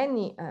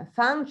many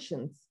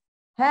functions,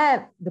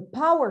 have the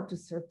power to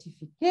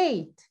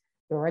certificate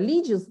the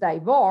religious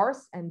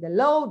divorce and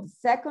allow the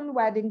second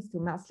weddings to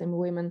Muslim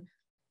women,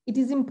 it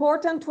is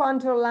important to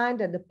underline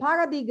that the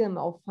paradigm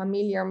of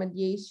familiar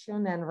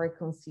mediation and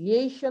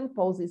reconciliation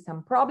poses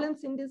some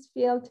problems in this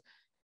field,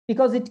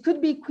 because it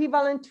could be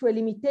equivalent to a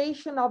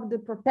limitation of the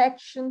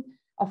protection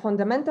of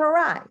fundamental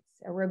rights,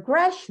 a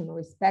regression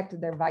with respect to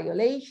their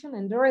violation,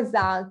 and the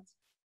result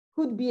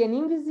could be an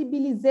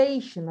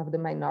invisibilization of the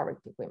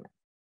minority women.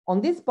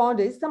 On this point,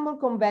 the Istanbul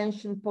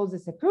Convention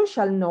poses a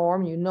crucial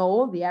norm, you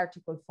know, the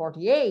Article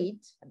 48,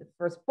 at the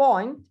first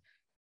point,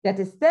 that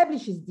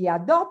establishes the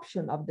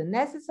adoption of the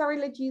necessary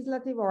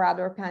legislative or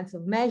other kinds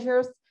of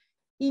measures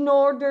in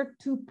order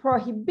to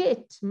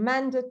prohibit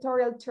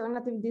mandatory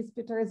alternative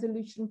dispute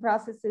resolution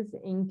processes,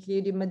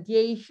 including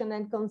mediation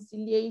and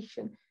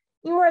conciliation,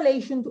 in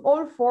relation to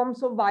all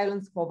forms of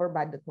violence covered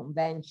by the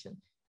Convention.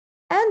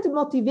 And the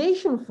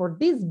motivation for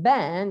this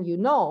ban, you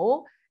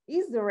know,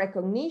 is the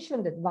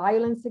recognition that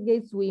violence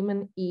against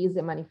women is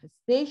a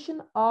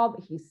manifestation of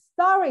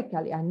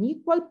historically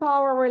unequal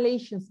power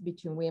relations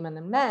between women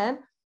and men,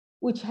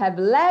 which have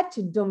led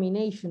to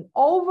domination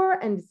over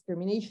and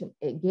discrimination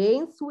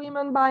against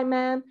women by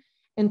men,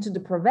 and to the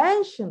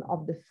prevention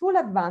of the full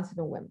advancement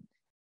of women,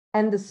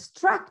 and the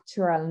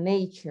structural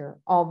nature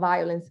of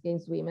violence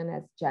against women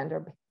as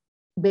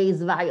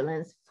gender-based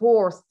violence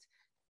forced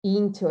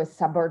into a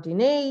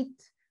subordinate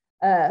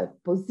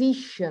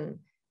position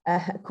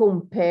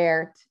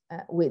compared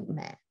with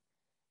men.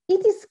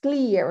 It is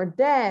clear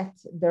that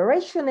the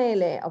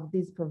rationale of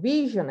this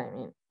provision, I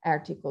mean,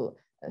 Article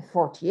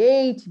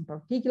 48 in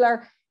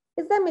particular,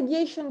 is that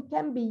mediation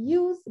can be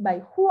used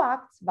by who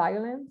acts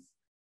violence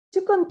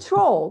to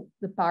control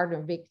the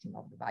partner victim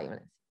of the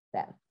violence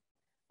itself.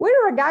 With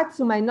regard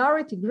to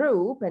minority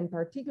group, and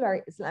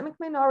particularly Islamic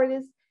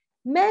minorities,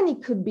 Many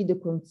could be the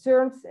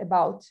concerns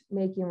about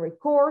making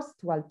recourse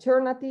to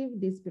alternative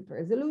dispute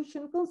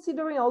resolution,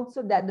 considering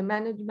also that the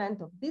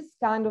management of this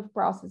kind of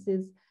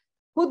processes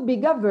could be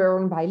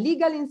governed by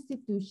legal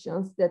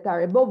institutions that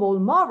are above all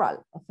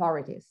moral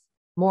authorities,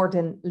 more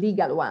than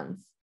legal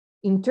ones,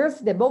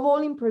 interested above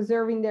all in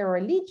preserving their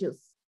religious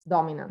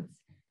dominance.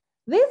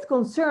 These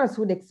concerns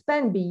would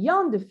expand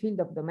beyond the field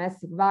of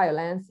domestic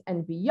violence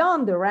and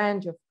beyond the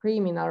range of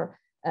criminal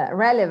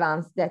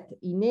relevance that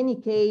in any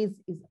case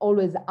is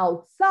always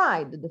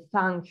outside the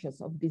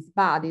functions of these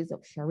bodies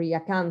of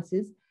Sharia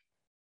councils,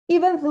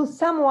 even though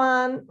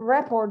someone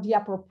report the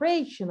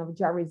appropriation of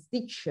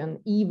jurisdiction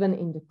even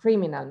in the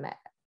criminal matter.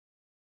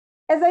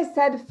 As I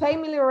said,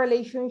 family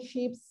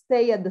relationships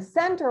stay at the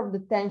center of the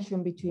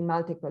tension between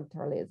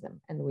multiculturalism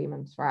and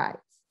women's rights.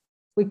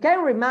 We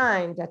can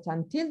remind that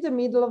until the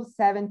middle of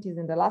the 70s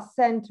and the last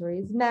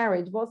centuries,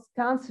 marriage was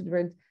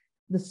considered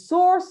the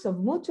source of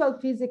mutual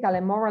physical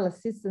and moral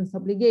assistance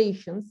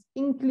obligations,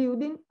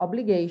 including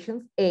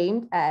obligations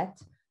aimed at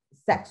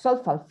sexual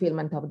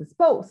fulfillment of the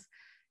spouse.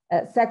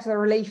 Sexual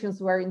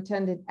relations were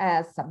intended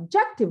as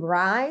subjective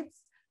rights,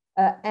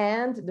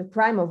 and the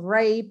crime of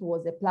rape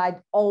was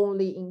applied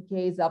only in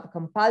case of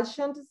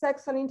compulsion to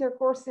sexual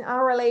intercourse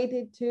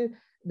unrelated to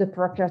the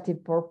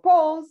procreative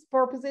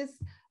purposes,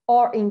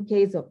 or in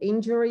case of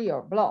injury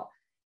or blow.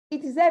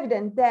 It is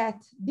evident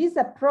that this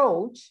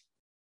approach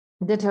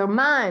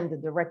determined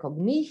the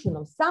recognition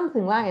of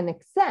something like an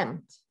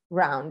exempt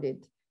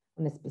grounded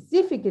on a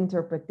specific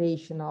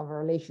interpretation of a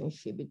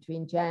relationship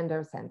between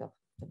genders and of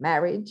the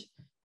marriage.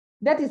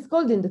 That is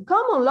called in the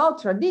common law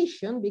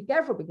tradition, be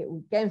careful because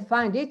we can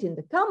find it in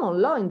the common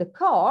law, in the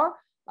core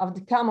of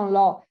the common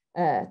law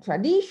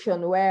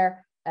tradition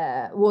where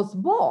was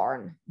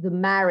born the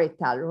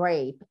marital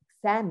rape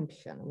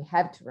exemption. We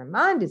have to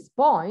remind this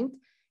point,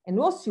 and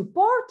was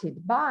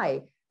supported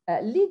by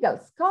legal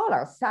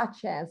scholars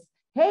such as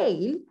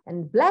Hale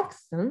and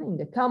Blackstone in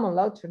the common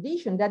law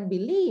tradition that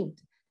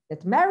believed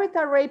that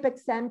marital rape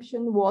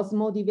exemption was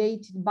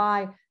motivated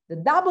by the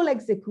double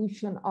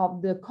execution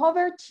of the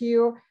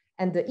coverture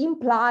and the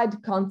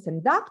implied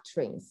consent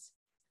doctrines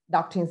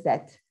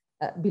that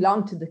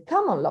belong to the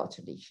common law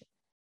tradition.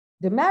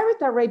 The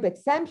marital rape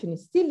exemption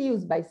is still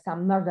used by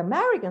some North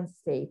American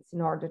states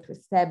in order to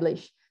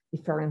establish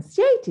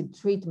differentiated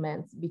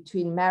treatments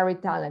between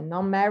marital and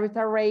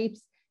non-marital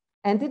rapes,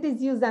 and it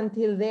is used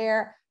until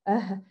there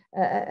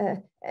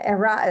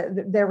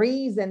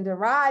is and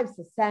arrives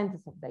a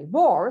sentence of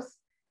divorce.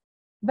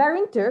 Very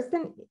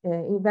interesting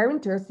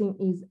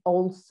is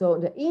also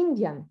the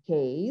Indian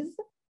case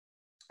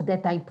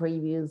that I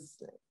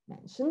previously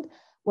mentioned,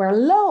 where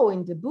law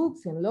in the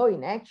books and law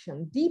in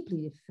action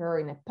deeply differ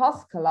in a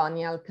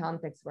post-colonial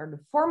context where the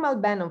formal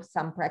ban of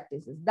some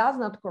practices does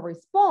not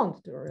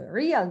correspond to a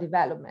real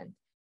development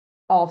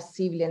of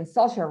civil and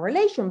social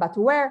relations, but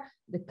where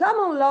the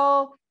common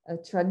law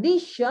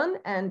tradition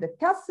and the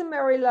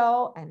customary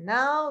law and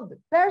now the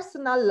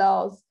personal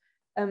laws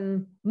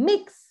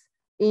mix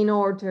in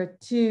order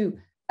to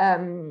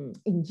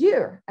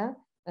endure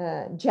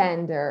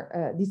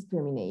gender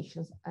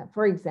discriminations,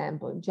 for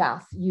example,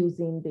 just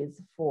using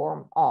this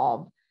form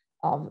of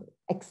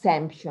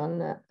exemption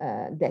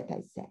that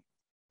I said.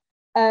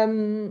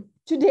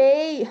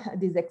 Today,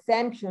 this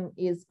exemption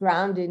is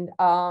grounded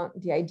on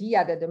the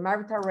idea that the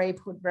marital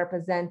rape would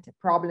represent a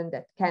problem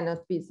that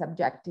cannot be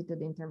subjected to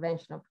the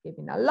intervention of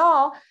criminal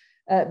law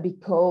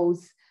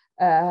because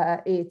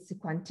it's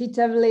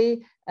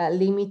quantitatively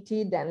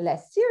limited and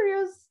less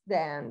serious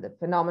than the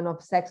phenomenon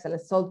of sexual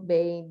assault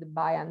made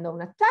by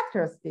unknown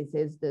attackers. This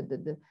is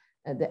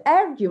the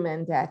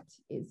argument that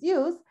is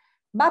used,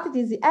 but it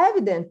is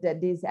evident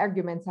that these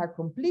arguments are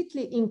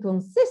completely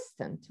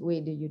inconsistent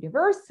with the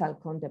universal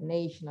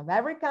condemnation of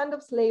every kind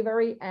of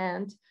slavery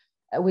and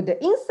with the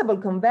Istanbul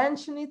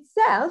Convention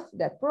itself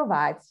that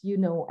provides,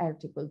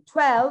 Article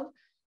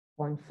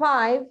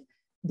 12.5,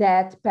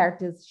 that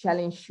parties shall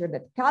ensure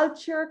that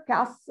culture,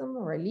 custom,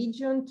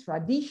 religion,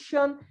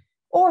 tradition,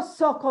 or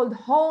so-called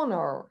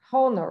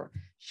honor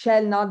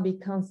shall not be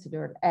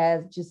considered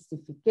as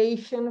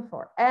justification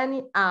for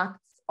any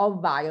acts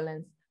of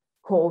violence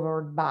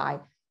covered by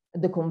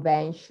the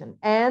convention.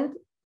 And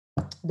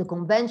the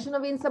Convention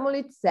of Istanbul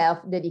itself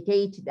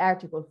dedicated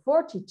Article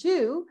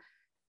 42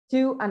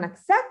 to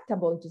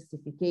unacceptable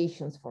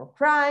justifications for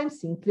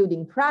crimes,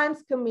 including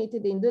crimes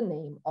committed in the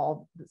name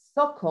of the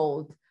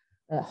so-called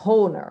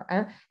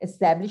honor,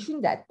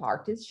 establishing that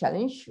parties shall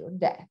ensure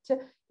that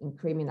in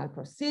criminal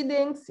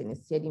proceedings,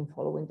 initiating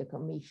following the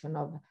commission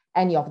of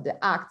any of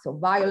the acts of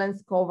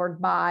violence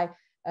covered by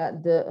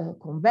the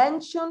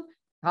convention,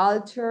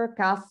 culture,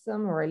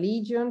 custom,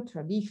 religion,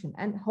 tradition,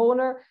 and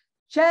honor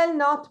shall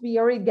not be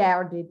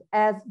regarded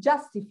as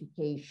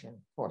justification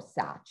for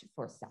such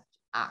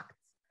acts.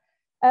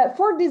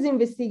 For this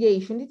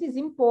investigation, it is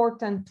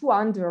important to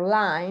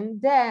underline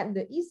that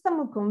the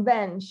Istanbul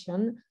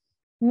Convention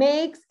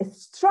makes a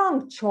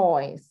strong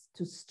choice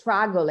to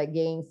struggle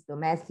against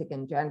domestic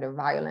and gender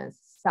violence,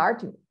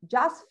 starting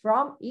just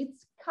from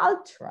its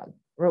cultural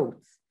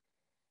roots.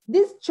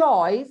 This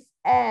choice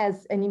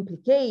as an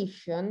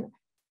implication,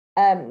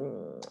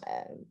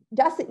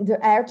 just in the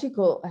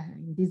article,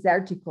 this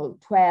article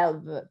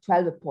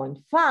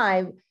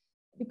 12.5,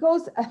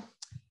 because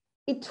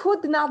it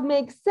would not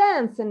make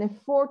sense an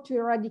effort to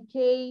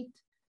eradicate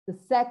the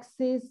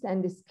sexist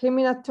and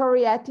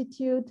discriminatory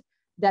attitude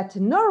that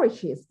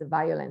nourishes the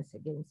violence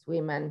against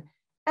women,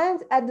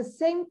 and at the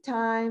same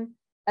time,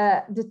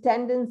 the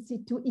tendency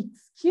to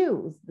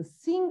excuse the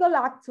single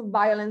acts of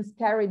violence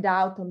carried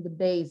out on the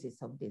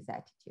basis of this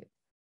attitude.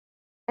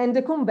 And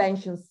the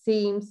convention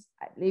seems,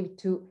 I believe,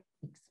 to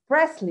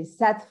expressly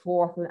set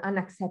forth an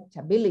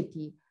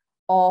unacceptability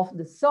of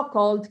the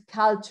so-called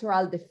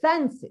cultural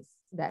defenses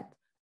that,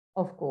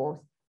 of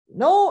course,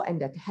 know and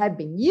that have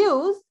been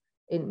used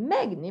in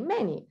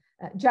many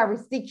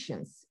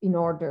jurisdictions in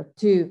order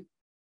to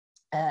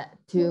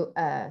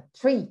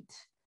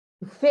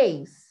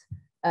face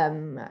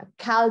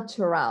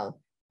cultural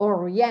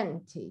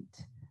oriented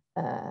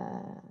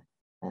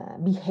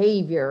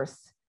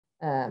behaviors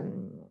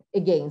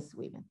against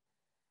women.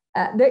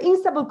 The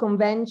Istanbul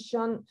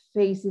Convention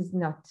faces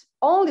not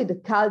only the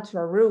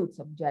cultural roots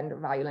of gender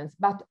violence,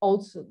 but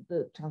also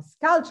the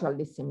transcultural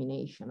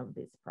dissemination of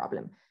this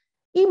problem.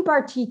 In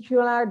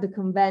particular, the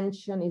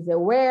Convention is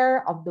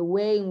aware of the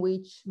way in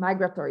which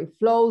migratory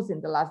flows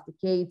in the last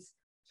decades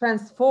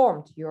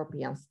transformed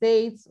European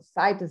states,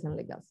 societies, and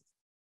legal systems.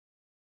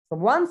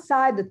 From one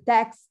side, the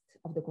text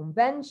of the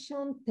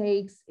Convention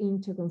takes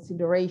into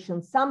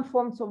consideration some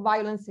forms of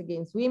violence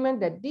against women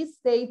that these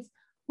states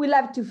will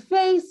have to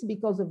face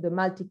because of the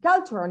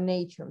multicultural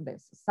nature of their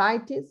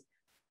societies.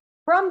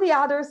 From the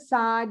other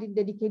side, it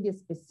dedicated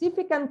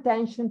specific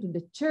attention to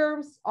the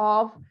terms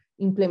of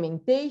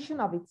implementation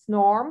of its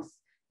norms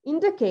in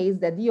the case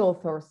that the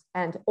authors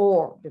and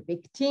or the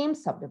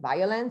victims of the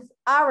violence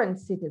aren't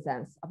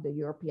citizens of the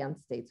European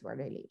states where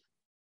they live.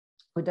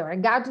 With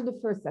regard to the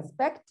first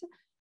aspect,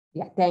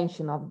 the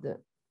attention of the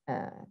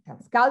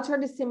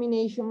transcultural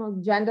dissemination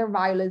of gender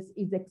violence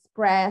is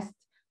expressed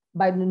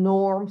by the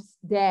norms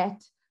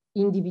that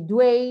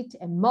individuate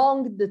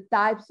among the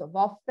types of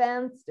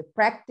offense, the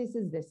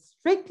practices that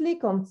strictly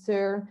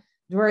concern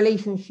the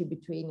relationship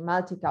between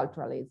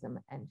multiculturalism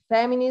and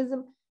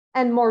feminism,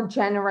 and more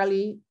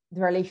generally,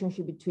 the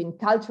relationship between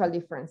cultural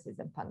differences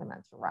and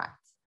fundamental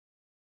rights.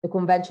 The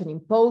Convention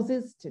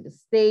imposes to the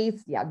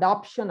states the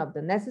adoption of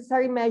the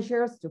necessary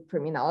measures to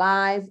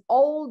criminalize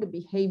all the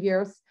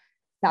behaviors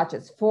such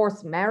as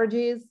forced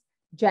marriages,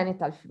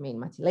 genital female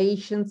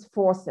mutilations,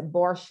 forced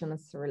abortion and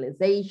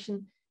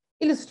sterilization,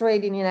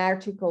 illustrated in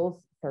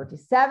Articles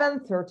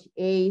 37,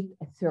 38,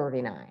 and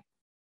 39.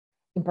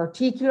 In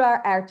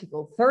particular,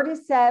 Article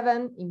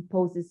 37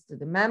 imposes to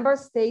the member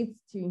states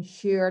to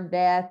ensure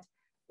that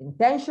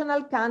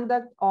intentional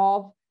conduct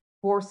of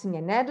forcing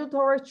an adult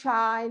or a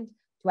child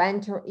to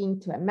enter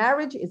into a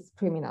marriage is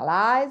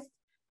criminalized.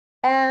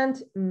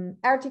 And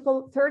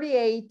Article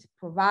 38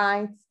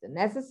 provides the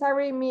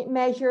necessary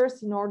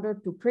measures in order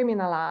to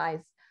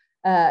criminalize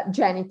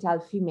genital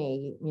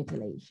female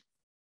mutilation.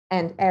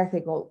 And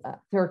Article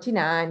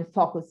 39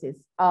 focuses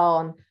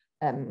on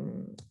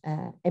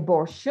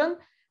abortion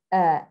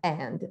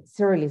and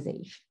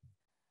sterilization.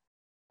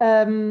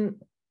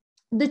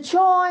 The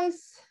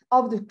choice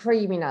of the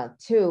criminal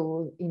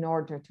tool in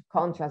order to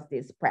contrast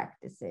these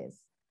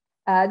practices.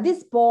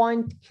 This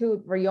point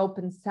could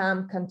reopen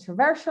some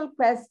controversial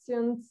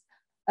questions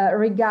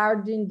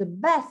regarding the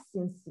best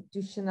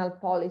institutional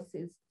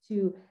policies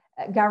to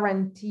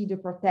guarantee the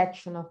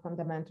protection of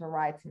fundamental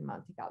rights in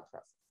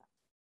multicultural society.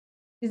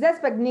 This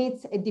aspect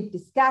needs a deep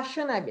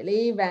discussion, I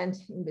believe, and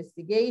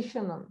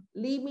investigation on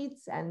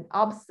limits and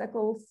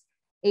obstacles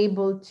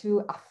able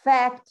to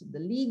affect the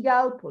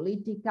legal,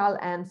 political,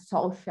 and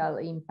social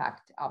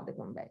impact of the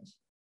Convention.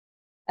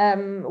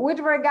 With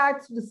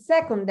regard to the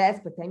second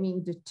aspect, I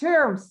mean the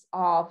terms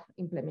of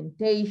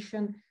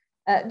implementation,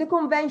 the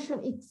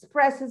Convention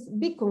expresses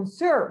big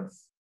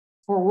concerns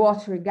for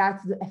what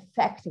regards the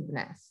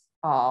effectiveness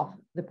of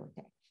the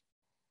protection.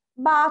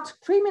 But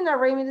criminal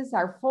remedies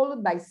are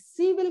followed by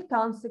civil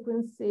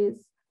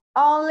consequences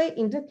only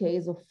in the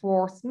case of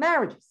forced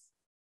marriages.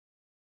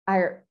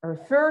 I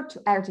refer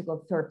to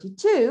Article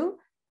 32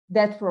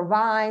 that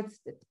provides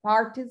that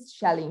parties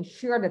shall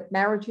ensure that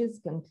marriages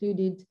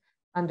concluded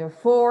under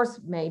force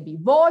may be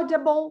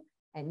voidable,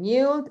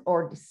 annulled,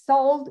 or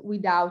dissolved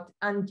without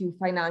undue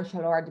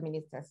financial or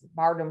administrative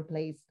burden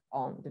placed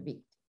on the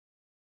victim.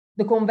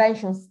 The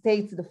Convention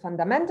states the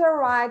fundamental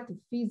right to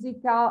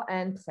physical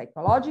and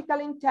psychological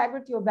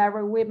integrity of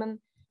every woman,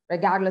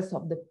 regardless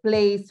of the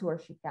place where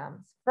she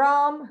comes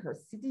from, her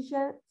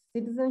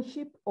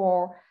citizenship,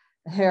 or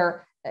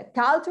her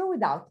culture,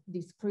 without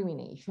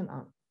discrimination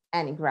on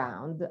any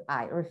ground.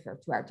 I refer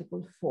to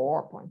Article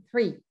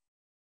 4.3.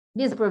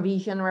 This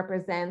provision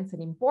represents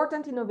an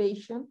important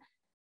innovation,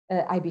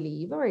 I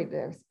believe, with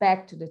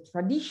respect to the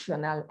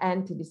traditional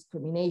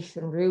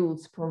anti-discrimination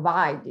rules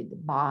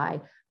provided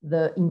by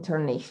the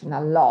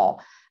international law.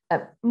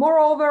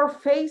 Moreover,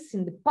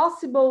 facing the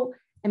possible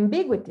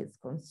ambiguities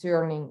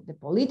concerning the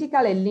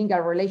political and legal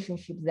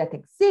relationships that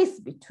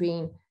exist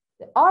between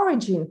the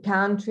origin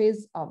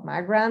countries of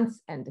migrants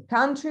and the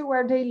country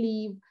where they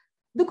live,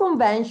 the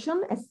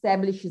Convention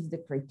establishes the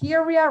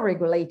criteria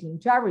regulating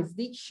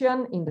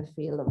jurisdiction in the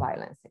field of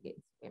violence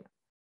against women.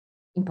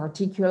 In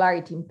particular,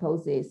 it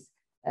imposes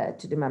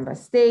to the member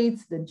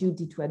states the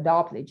duty to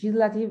adopt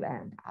legislative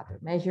and other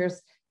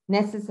measures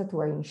necessary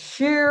to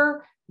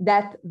ensure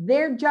that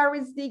their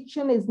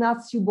jurisdiction is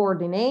not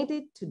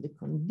subordinated to the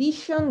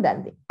condition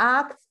that the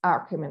acts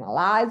are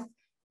criminalized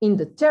in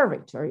the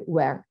territory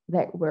where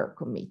they were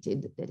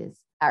committed, that is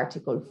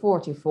Article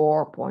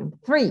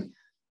 44.3,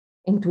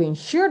 and to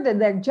ensure that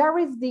their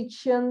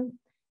jurisdiction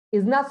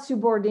is not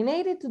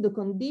subordinated to the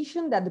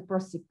condition that the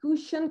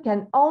prosecution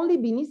can only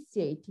be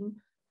initiating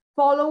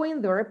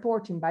following the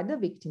reporting by the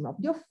victim of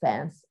the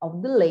offense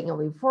of the laying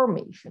of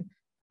information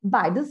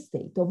by the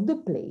state of the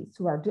place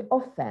where the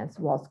offense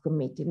was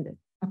committed,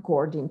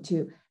 according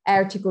to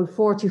Article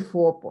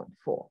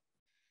 44.4.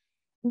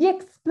 The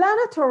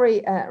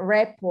explanatory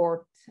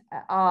report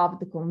of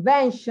the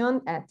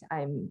Convention, that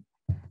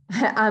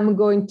I'm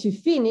going to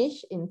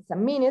finish in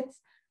some minutes,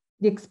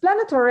 the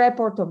explanatory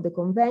report of the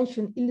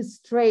Convention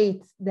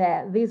illustrates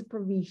that these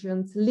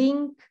provisions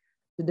link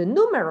to the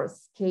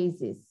numerous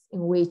cases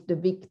in which the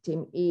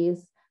victim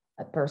is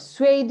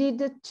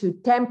persuaded to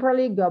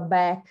temporarily go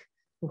back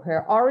to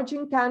her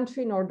origin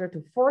country in order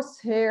to force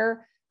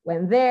her,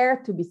 when there,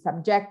 to be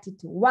subjected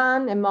to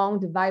one among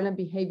the violent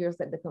behaviors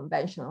that the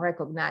Convention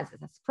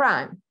recognizes as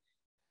crime.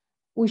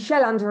 We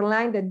shall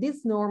underline that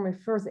this norm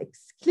refers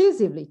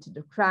exclusively to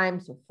the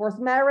crimes of forced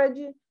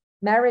marriage,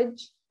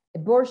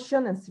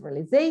 abortion and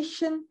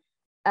sterilization,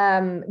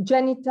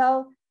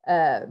 genital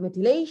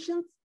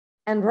mutilations,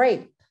 and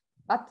rape,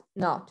 but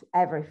not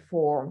every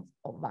form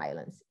of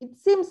violence. It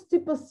seems to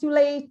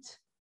postulate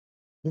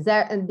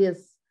at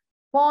this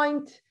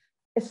point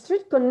a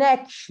strict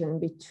connection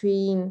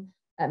between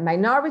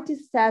minority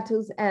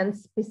status and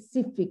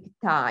specific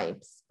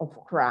types of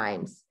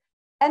crimes,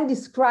 and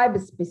describe a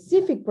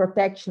specific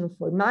protection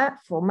for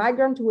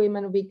migrant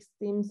women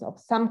victims of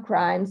some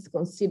crimes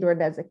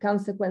considered as a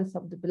consequence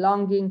of the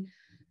belonging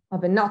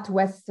of a not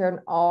Western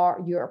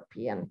or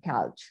European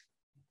culture.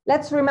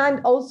 Let's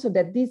remind also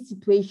that these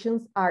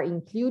situations are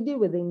included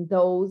within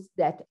those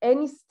that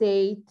any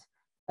state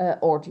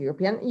or the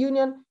European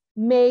Union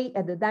may,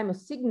 at the time of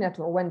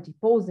signature when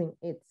deposing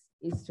its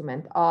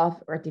instrument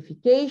of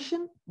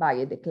ratification by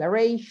a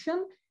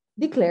declaration,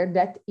 declare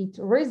that it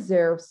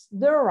reserves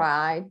the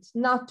right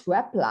not to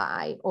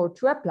apply or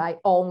to apply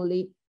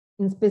only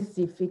in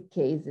specific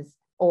cases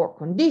or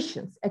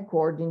conditions,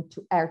 according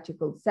to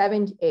Article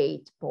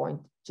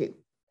 78.2.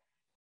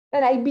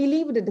 And I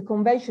believe that the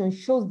Convention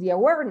shows the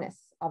awareness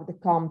of the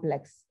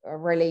complex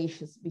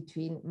relations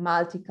between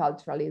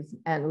multiculturalism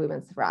and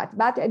women's rights.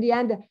 But at the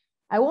end,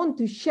 I want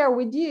to share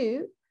with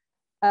you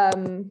a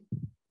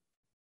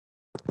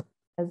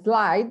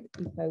slide,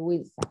 if I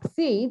will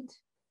succeed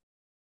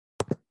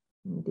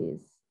in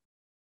this.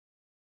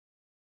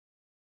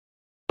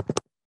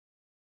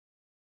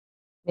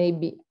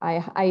 Maybe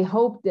I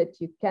hope that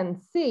you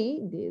can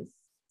see this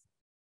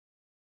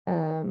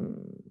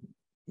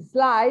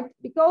slide,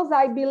 because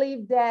I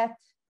believe that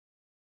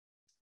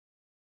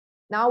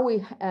now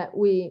we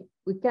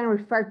can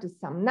refer to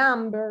some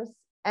numbers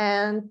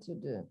and to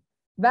the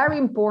very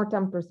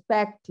important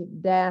perspective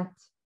that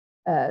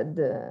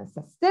the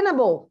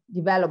Sustainable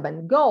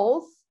Development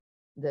Goals,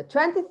 the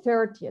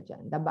 2030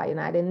 Agenda by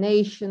United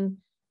Nations,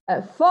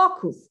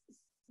 focuses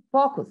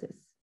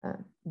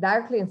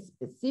directly and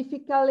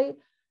specifically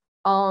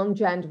on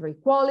gender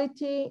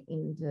equality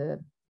in the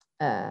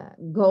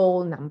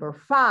goal number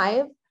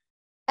 5,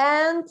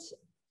 and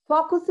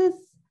focuses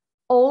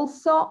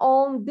also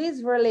on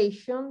this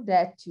relation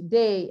that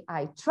today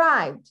I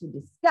tried to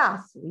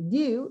discuss with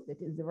you,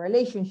 that is the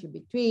relationship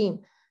between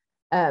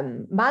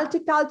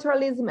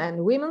multiculturalism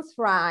and women's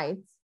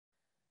rights.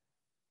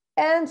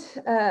 And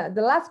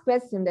the last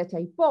question that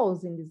I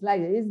pose in this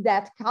slide is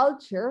that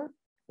culture.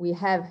 We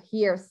have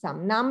here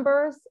some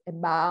numbers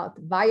about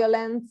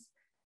violence,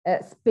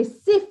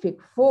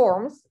 specific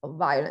forms of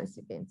violence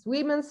against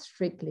women,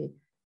 strictly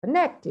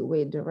connected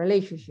with the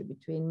relationship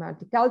between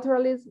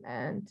multiculturalism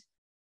and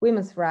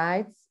women's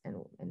rights and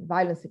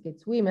violence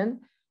against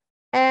women.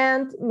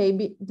 And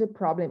maybe the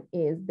problem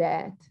is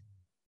that,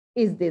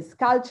 is this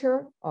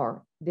culture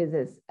or this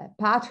is a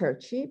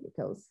patriarchy?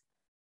 Because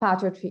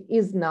patriarchy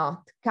is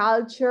not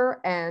culture.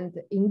 And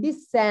in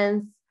this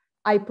sense,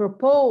 I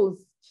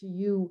propose to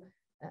you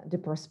the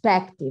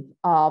perspective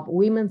of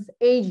women's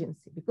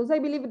agency, because I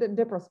believe that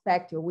the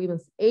perspective of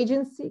women's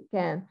agency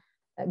can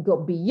go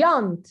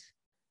beyond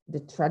the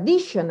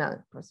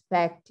traditional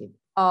perspective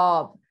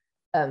of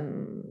a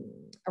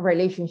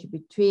relationship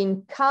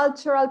between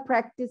cultural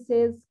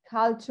practices,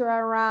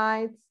 cultural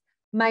rights,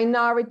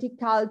 minority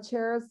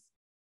cultures,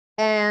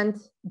 and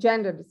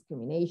gender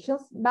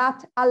discriminations,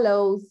 but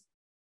allows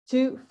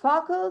to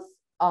focus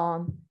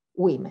on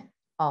women,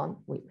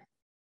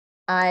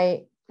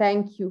 I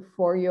thank you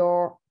for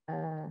your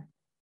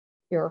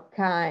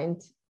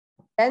kind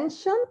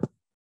attention.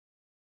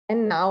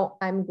 And now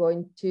I'm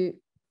going to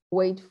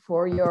wait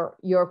for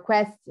your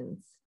questions.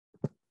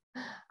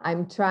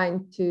 I'm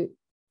trying to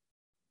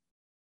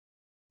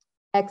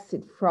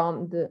exit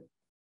from the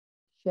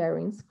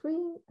sharing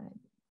screen.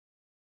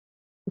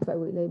 If I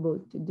will able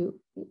to do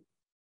it.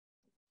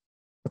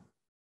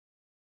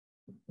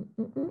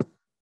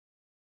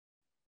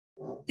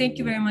 Thank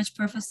you very much,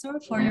 Professor,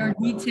 for your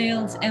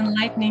detailed,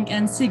 enlightening,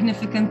 and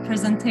significant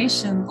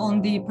presentation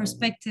on the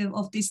perspective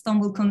of the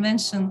Istanbul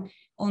Convention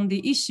on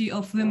the issue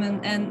of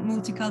women and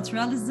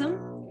multiculturalism.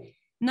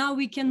 Now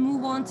we can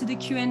move on to the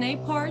Q&A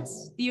part.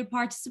 Dear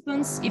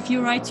participants, if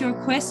you write your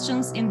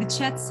questions in the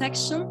chat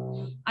section,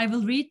 I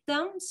will read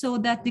them so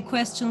that the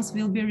questions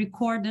will be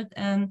recorded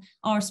and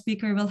our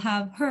speaker will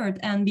have heard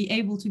and be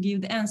able to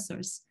give the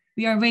answers.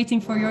 We are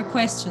waiting for your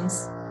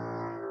questions.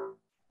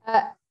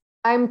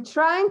 I'm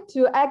trying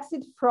to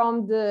exit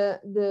from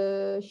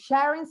the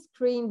sharing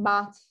screen,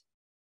 but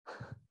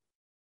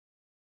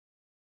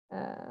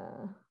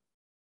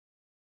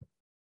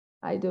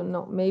I don't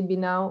know, maybe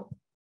now.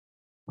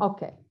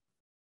 Okay,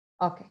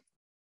 okay.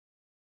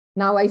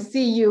 Now I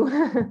see you.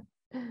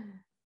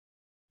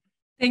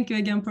 Thank you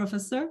again,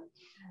 Professor.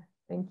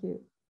 Thank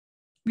you.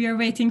 We are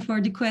waiting for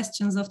the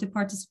questions of the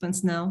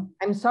participants now.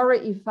 I'm sorry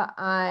if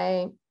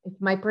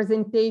my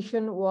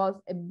presentation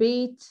was a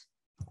bit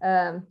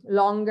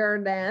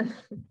longer than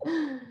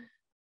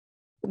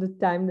the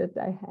time that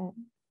I had.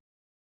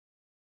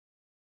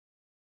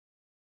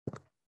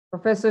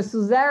 Professor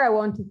Souzer, I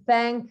want to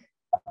thank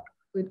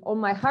with all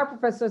my heart,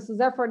 Professor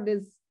Souzer, for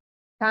this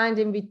kind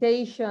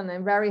invitation.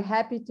 I'm very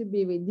happy to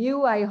be with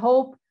you. I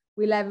hope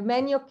we'll have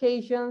many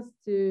occasions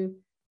to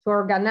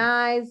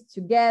organize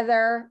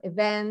together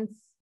events.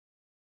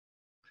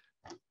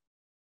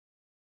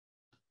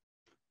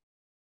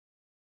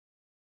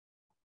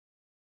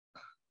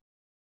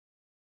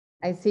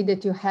 I see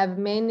that you have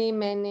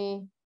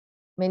many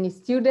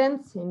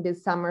students in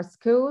this summer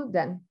school,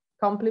 then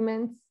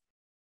compliments.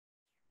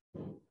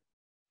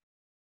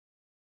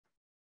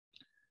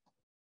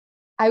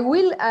 I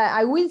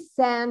will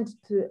send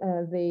to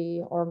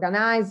the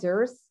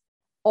organizers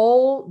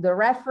all the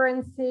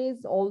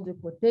references, all the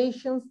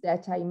quotations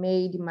that I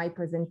made in my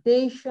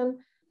presentation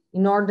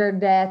in order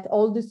that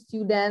all the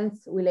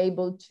students will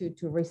able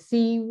to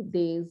receive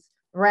these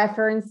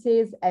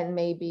references and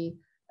maybe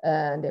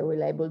they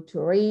will able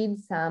to read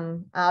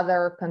some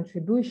other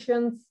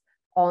contributions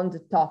on the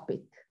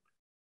topic.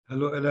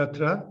 Hello,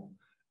 Elettra.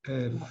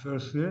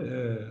 Firstly,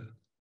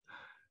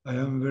 I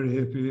am very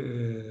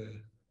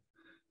happy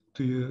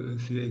to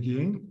see you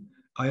again.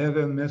 I have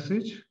a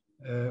message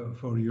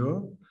for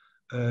you.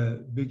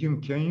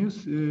 Begim, can you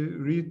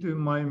read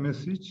my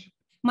message?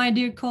 My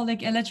dear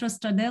colleague Elettra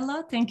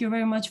Stradella, thank you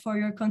very much for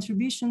your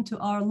contribution to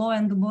our Law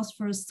and the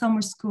Bosphorus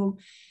Summer School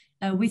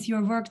with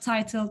your work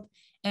titled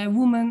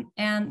Women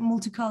and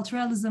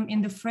Multiculturalism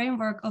in the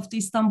Framework of the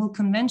Istanbul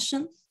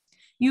Convention.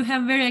 You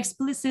have very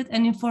explicit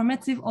and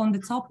informative on the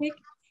topic.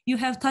 You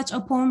have touched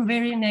upon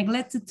very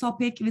neglected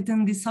topic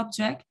within the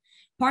subject.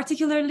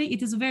 Particularly,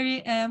 it is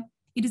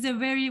a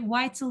very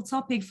vital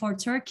topic for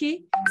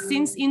Turkey,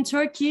 since in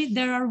Turkey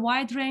there are a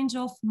wide range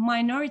of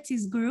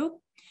minorities group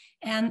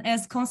and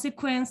as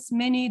consequence,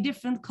 many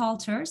different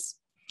cultures.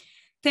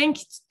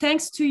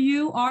 Thanks to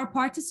you, our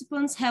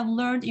participants have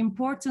learned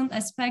important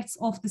aspects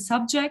of the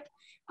subject.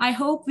 I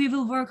hope we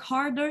will work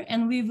harder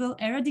and we will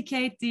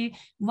eradicate the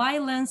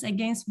violence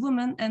against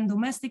women and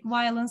domestic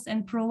violence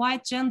and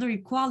provide gender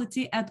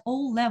equality at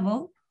all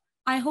levels.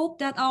 I hope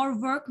that our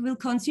work will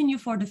continue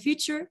for the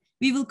future.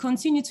 We will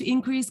continue to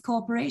increase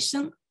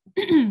cooperation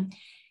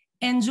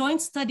and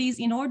joint studies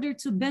in order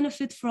to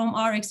benefit from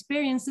our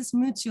experiences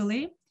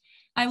mutually.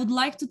 I would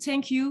like to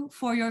thank you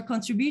for your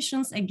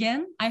contributions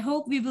again. I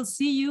hope we will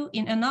see you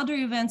in another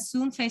event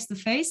soon,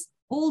 face-to-face.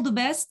 All the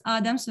best,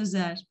 Adem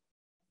Sözer.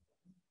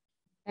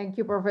 Thank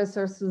you,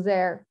 Professor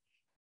Souzer.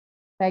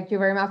 Thank you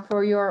very much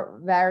for your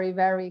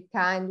very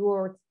kind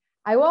words.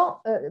 I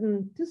want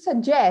to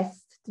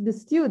suggest to the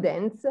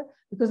students,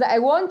 because I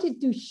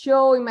wanted to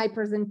show in my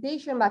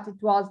presentation, but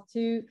it was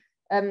too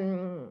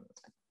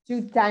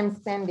time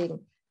spending.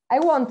 I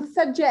want to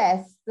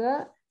suggest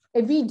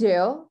a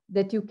video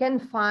that you can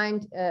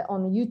find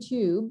on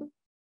YouTube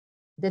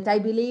that I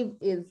believe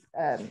is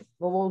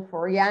well,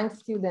 for young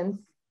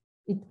students,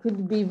 it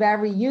could be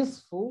very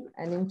useful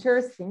and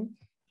interesting.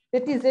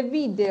 That is a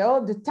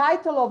video. The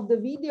title of the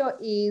video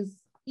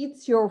is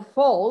It's Your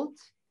Fault.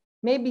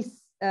 Maybe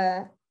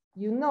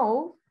you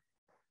know,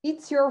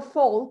 It's Your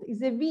Fault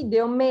is a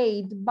video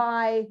made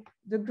by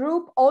the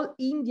group All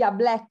India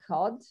Black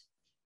Code,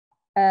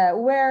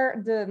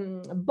 where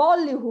the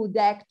Bollywood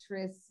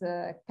actress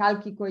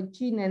Kalki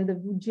Koichin and the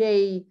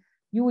Vijay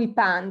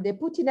Yuipan, they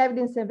put in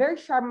evidence in a very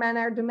sharp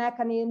manner the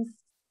mechanisms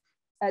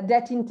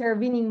that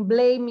intervene in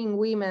blaming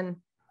women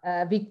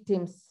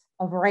victims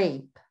of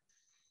rape.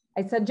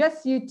 I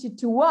suggest you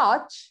to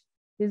watch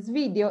this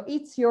video.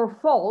 It's Your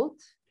Fault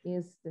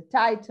is the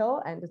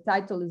title, and the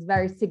title is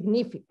very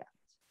significant.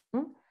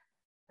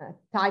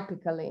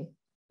 Typically,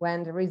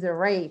 when there is a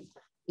rape,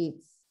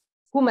 it's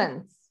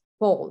woman's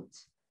fault.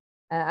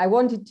 I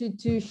wanted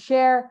to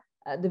share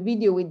the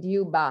video with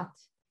you, but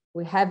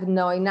we have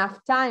no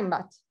enough time.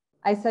 But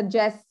I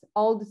suggest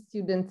all the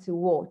students to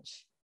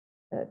watch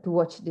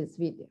this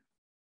video.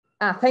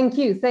 Thank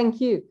you.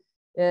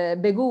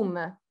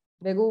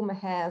 Begum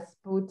has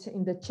put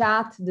in the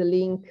chat the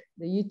link,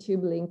 the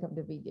YouTube link of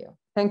the video.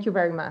 Thank you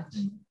very much.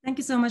 Thank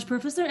you so much,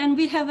 Professor. And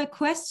we have a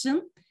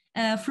question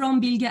from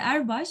Bilge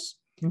Erbaş.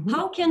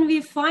 How can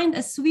we find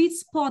a sweet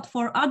spot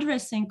for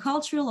addressing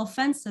cultural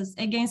offenses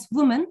against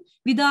women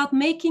without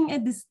making a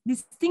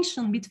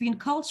distinction between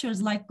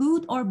cultures like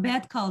good or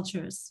bad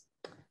cultures?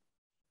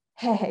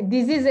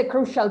 This is a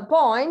crucial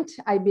point,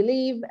 I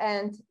believe,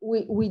 and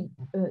we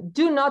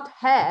do not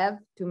have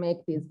to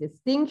make this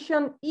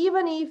distinction,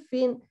 even if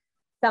in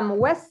some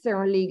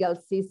Western legal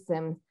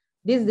systems,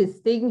 this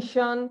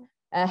distinction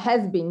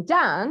has been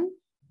done,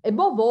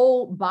 above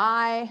all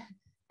by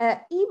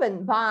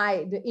even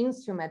by the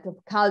instrument of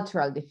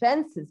cultural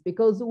defenses,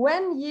 because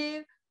when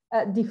you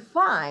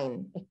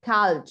define a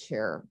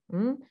culture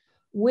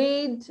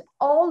with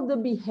all the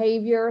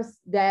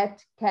behaviors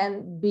that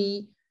can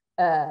be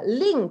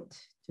linked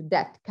to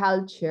that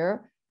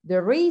culture,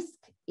 the risk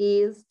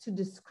is to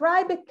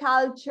describe a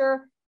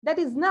culture that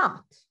is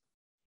not.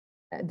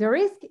 The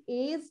risk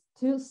is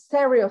to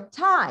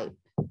stereotype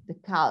the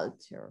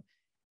culture,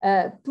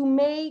 to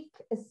make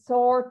a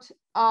sort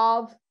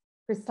of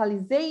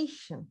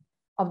crystallization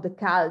of the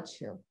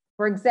culture.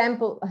 For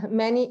example,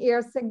 many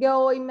years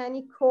ago in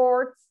many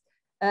courts,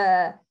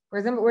 for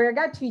example, with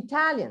regard to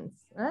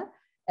Italians,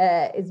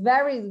 it's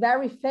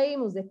very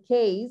famous a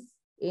case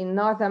in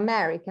North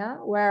America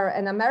where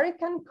an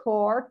American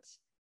court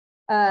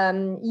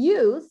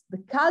used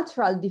the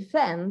cultural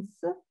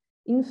defense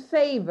in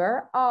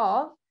favor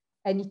of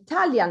an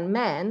Italian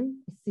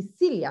man, a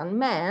Sicilian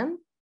man,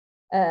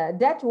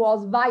 that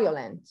was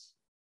violent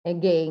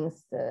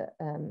against the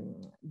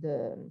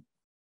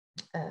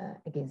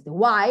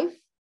wife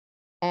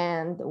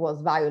and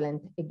was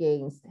violent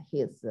against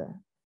his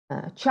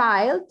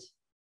child.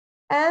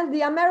 And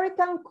the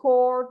American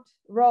court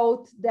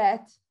wrote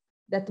that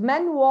that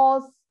man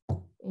was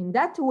in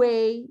that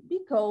way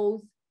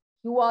because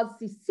he was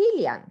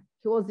Sicilian,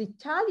 he was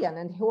Italian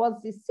and he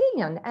was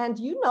Sicilian. And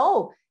you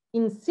know,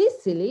 in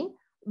Sicily,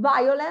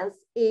 violence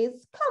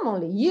is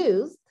commonly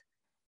used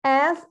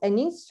as an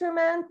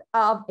instrument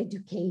of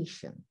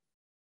education.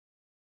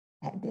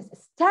 And this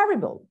is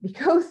terrible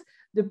because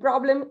the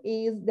problem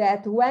is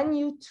that when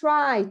you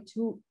try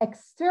to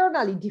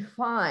externally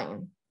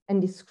define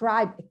and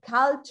describe a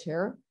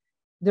culture,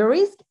 the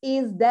risk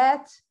is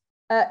that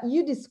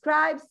you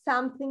describe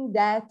something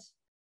that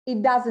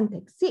it doesn't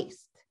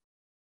exist.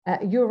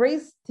 You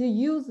risk to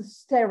use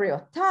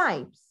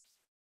stereotypes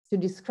to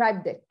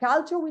describe the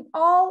culture with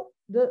all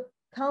the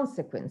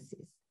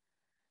consequences.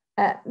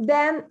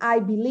 Then I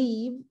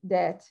believe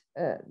that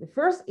the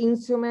first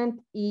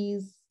instrument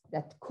is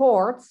that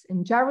courts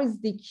and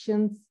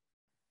jurisdictions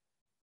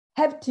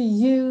have to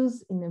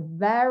use in a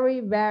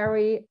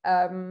very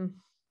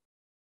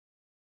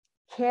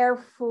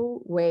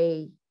careful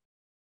way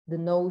the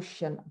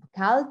notion of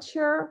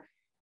culture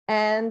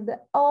and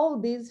all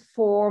these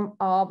form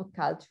of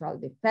cultural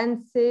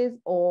defenses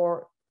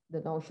or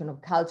the notion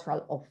of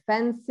cultural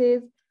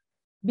offenses,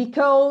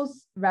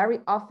 because very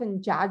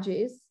often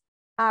judges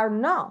are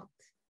not,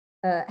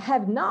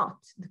 have not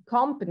the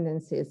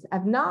competencies,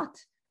 have not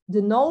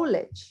the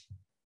knowledge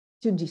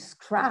to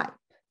describe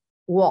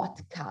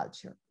what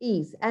culture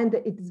is. And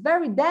it's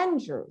very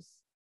dangerous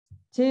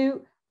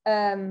to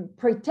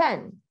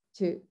pretend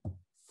to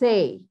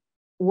say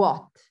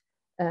what,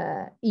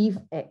 if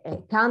a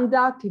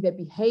conduct, if a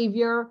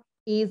behavior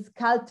is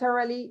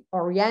culturally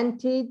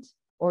oriented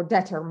or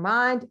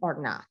determined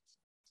or not.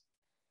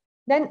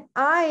 Then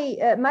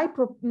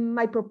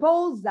my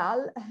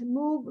proposal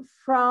moved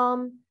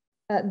from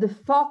the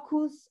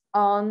focus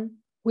on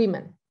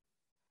women.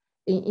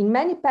 In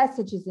many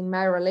passages in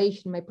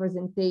my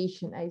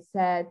presentation, I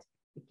said,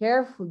 be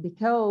careful,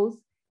 because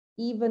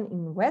even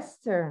in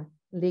Western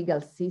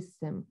legal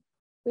system,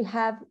 we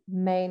have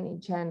many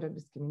gender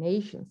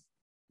discriminations.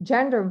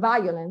 Gender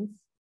violence,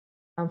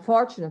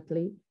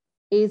 unfortunately,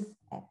 is,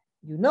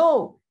 you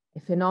know, a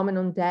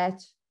phenomenon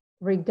that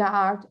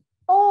regards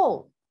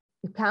all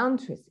the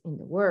countries in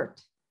the world,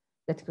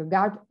 that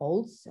regard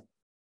also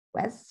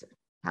Western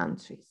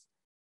countries.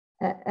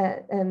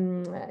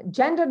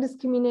 Gender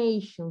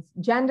discriminations,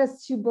 gender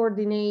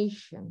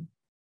subordination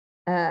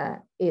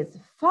is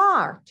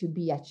far to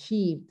be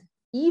achieved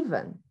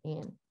even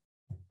in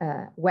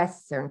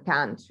Western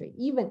country,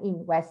 even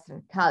in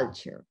Western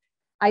culture.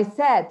 I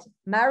said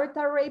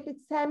marital rape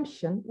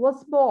exemption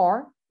was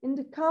born in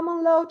the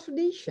common law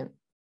tradition.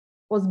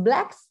 It was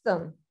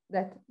Blackstone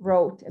that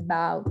wrote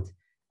about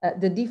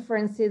the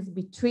differences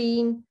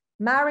between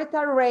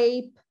marital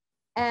rape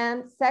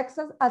and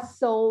sexual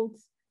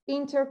assaults,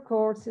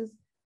 intercourses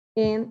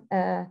in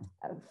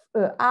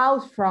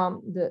out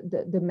from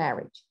the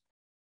marriage.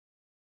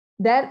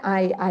 Then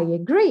I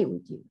agree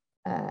with you.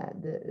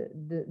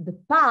 The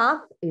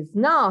path is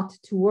not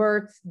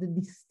towards the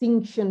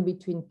distinction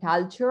between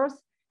cultures,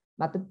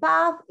 but the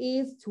path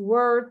is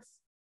towards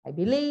I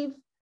believe,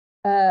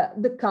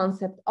 the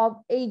concept of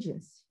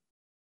agency,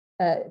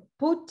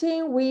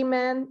 putting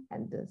women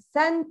at the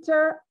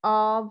center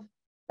of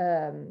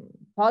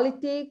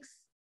politics,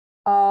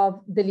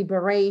 of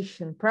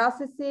deliberation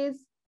processes,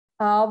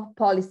 of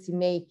policy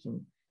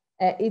making.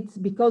 It's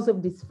because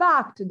of this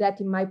fact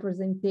that in my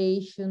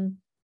presentation,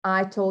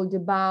 I told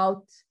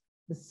about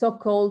the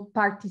so-called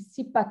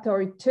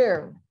participatory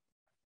turn,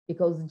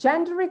 because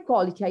gender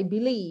equality, I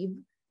believe,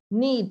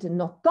 need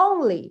not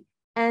only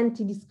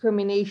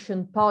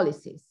anti-discrimination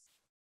policies,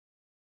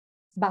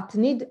 but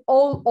need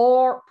all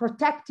or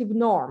protective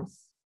norms,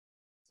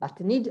 but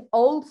need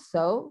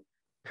also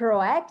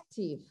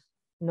proactive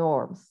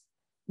norms,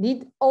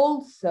 need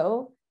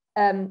also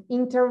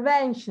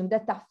intervention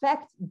that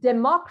affect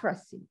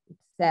democracy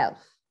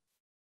itself,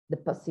 the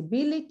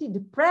possibility, the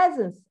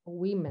presence of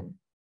women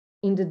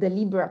in the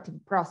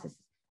deliberative process.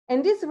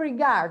 In this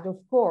regard, of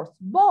course,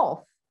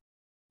 both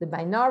the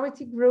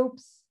minority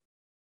groups,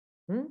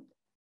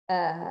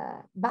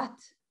 but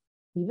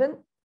even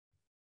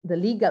the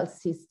legal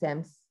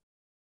systems,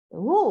 the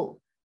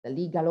rule, the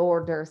legal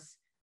orders,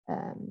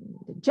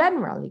 the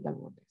general legal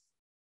orders.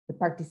 The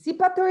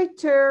participatory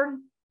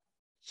turn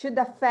should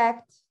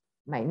affect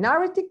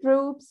minority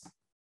groups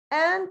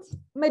and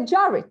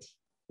majority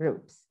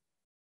groups.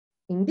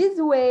 In this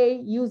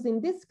way, using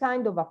this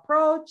kind of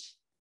approach,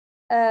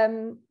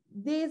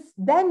 this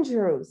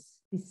dangerous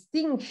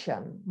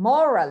distinction,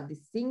 moral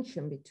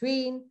distinction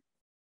between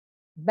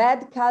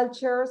bad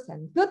cultures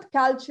and good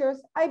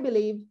cultures, I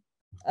believe,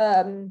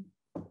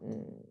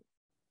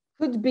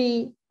 could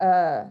be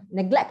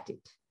neglected.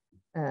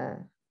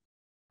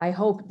 I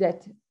hope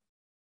that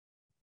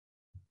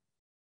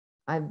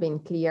I've been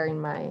clear in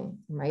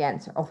my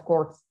answer. Of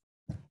course,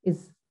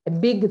 it's a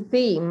big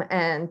theme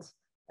and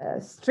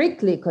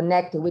strictly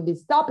connected with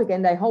this topic.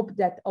 And I hope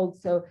that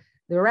also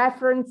the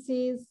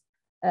references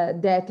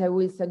that I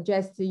will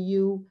suggest to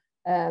you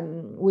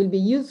will be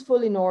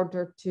useful in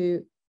order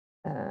to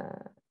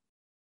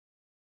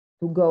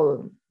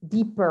go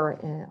deeper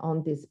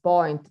on this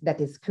point that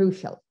is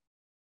crucial.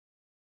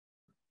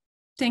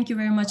 Thank you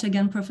very much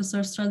again, Professor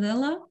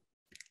Stradella.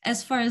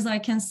 As far as I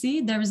can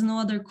see, there is no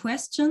other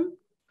question.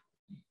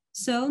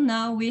 So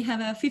now we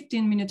have a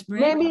 15-minute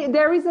break. Maybe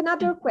there is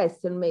another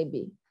question,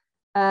 maybe,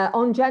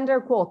 on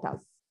gender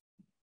quotas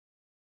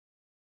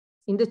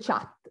in the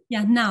chat.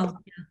 Yeah, now.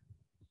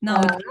 Now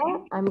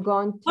I'm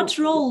going to... What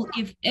role,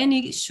 if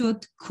any,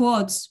 should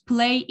quotes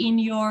play in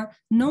your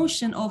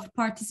notion of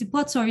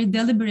participatory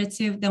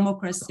deliberative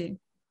democracy?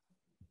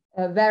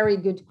 A very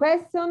good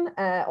question.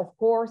 Of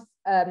course,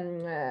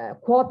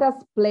 quotas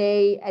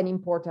play an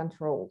important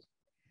role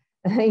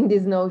in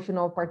this notion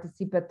of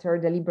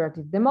participatory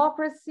deliberative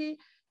democracy.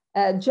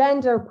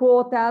 Gender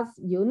quotas,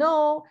 you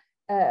know,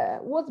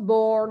 was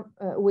born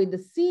with the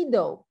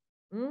CEDAW.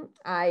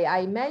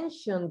 I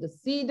mentioned the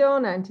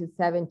CEDAW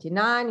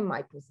 1979 in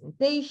my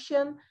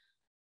presentation.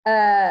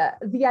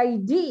 The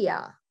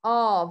idea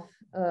of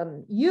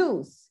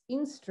use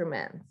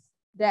instruments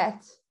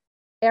that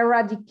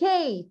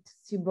eradicate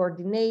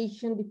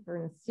subordination,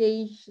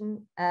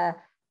 differentiation,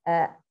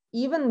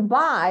 even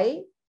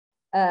by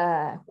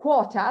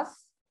quotas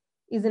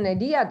is an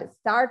idea that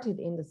started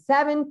in the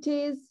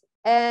 70s,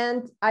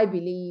 and I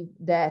believe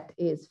that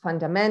is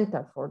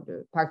fundamental for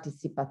the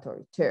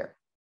participatory term.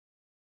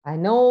 I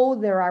know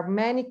there are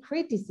many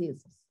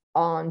criticisms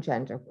on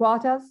gender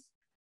quotas,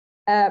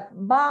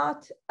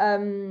 but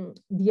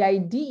the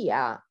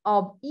idea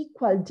of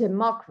equal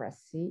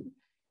democracy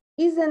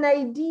is an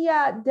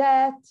idea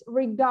that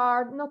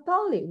regards not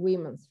only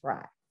women's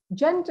rights.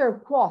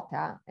 Gender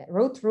quota,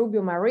 Ruth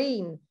Rubio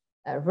Marin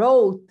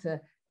wrote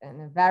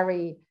in a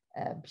very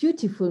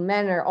beautiful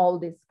manner all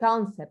these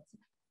concepts.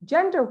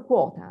 Gender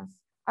quotas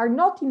are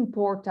not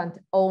important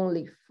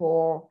only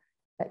for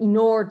in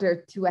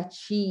order to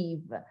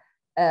achieve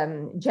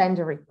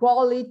gender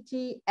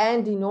equality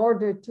and in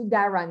order to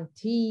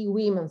guarantee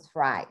women's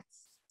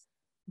rights.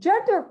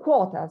 Gender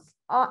quotas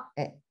are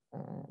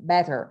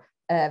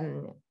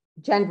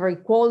gender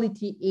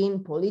equality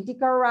in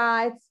political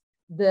rights,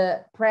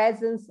 the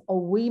presence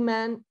of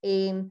women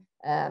in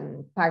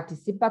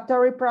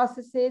participatory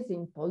processes,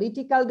 in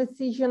political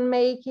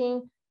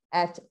decision-making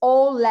at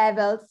all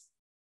levels.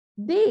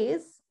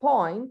 This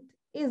point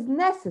is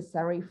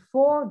necessary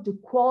for the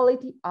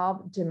quality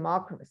of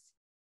democracy.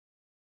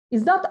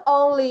 It's not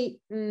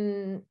only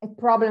a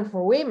problem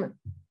for women,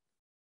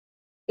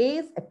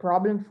 it's a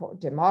problem for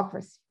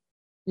democracy.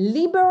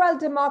 Liberal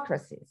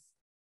democracies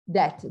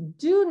that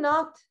do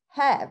not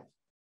have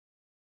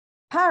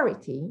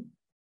parity,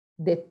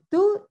 that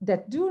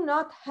do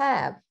not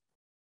have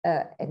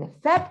an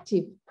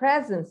effective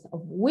presence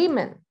of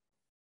women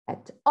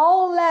at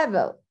all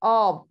levels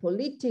of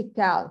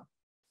political,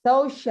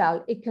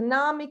 social,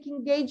 economic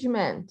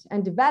engagement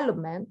and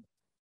development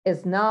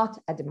is not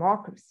a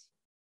democracy.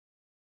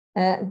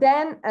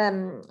 Then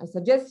I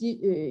suggest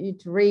you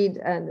to read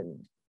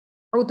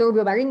Ruth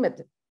Rubio Marin,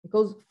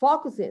 because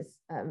focuses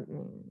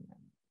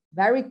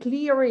very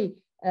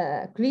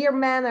clear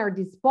manner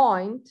this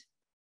point.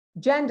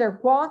 Gender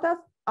quotas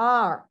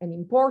are an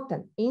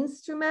important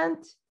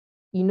instrument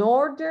in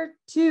order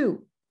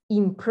to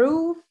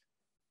improve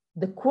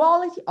the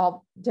quality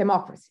of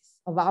democracies,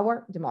 of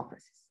our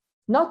democracies,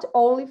 not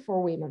only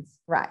for women's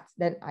rights.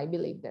 Then I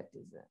believe that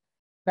is a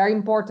very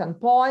important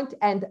point,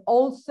 and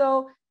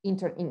also in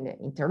the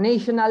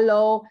international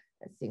law,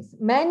 since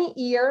many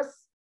years,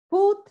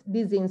 put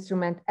this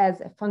instrument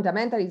as a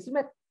fundamental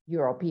instrument,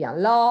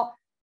 European law,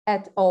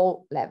 at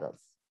all levels.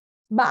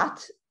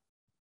 But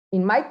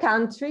in my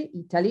country,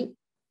 Italy,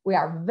 we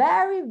are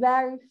very,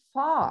 very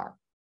far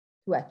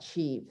to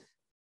achieve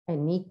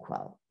an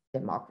equal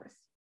democracy,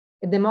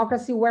 a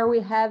democracy where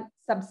we have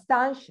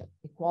substantial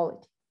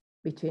equality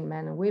between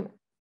men and women.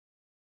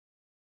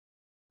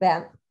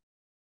 Then,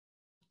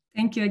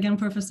 thank you again,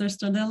 Professor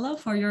Stradella,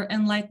 for your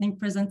enlightening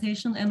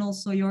presentation and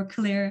also your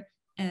clear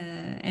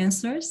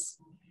answers.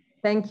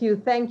 Thank you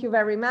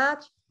very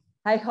much.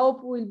 I hope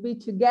we'll be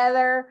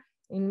together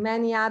in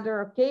many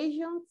other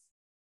occasions,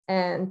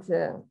 and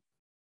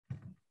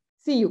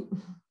see you.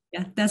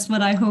 Yeah, that's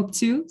what I hope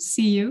to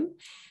see you.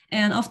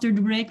 And after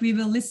the break, we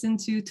will listen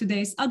to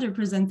today's other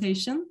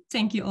presentation.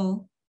 Thank you all.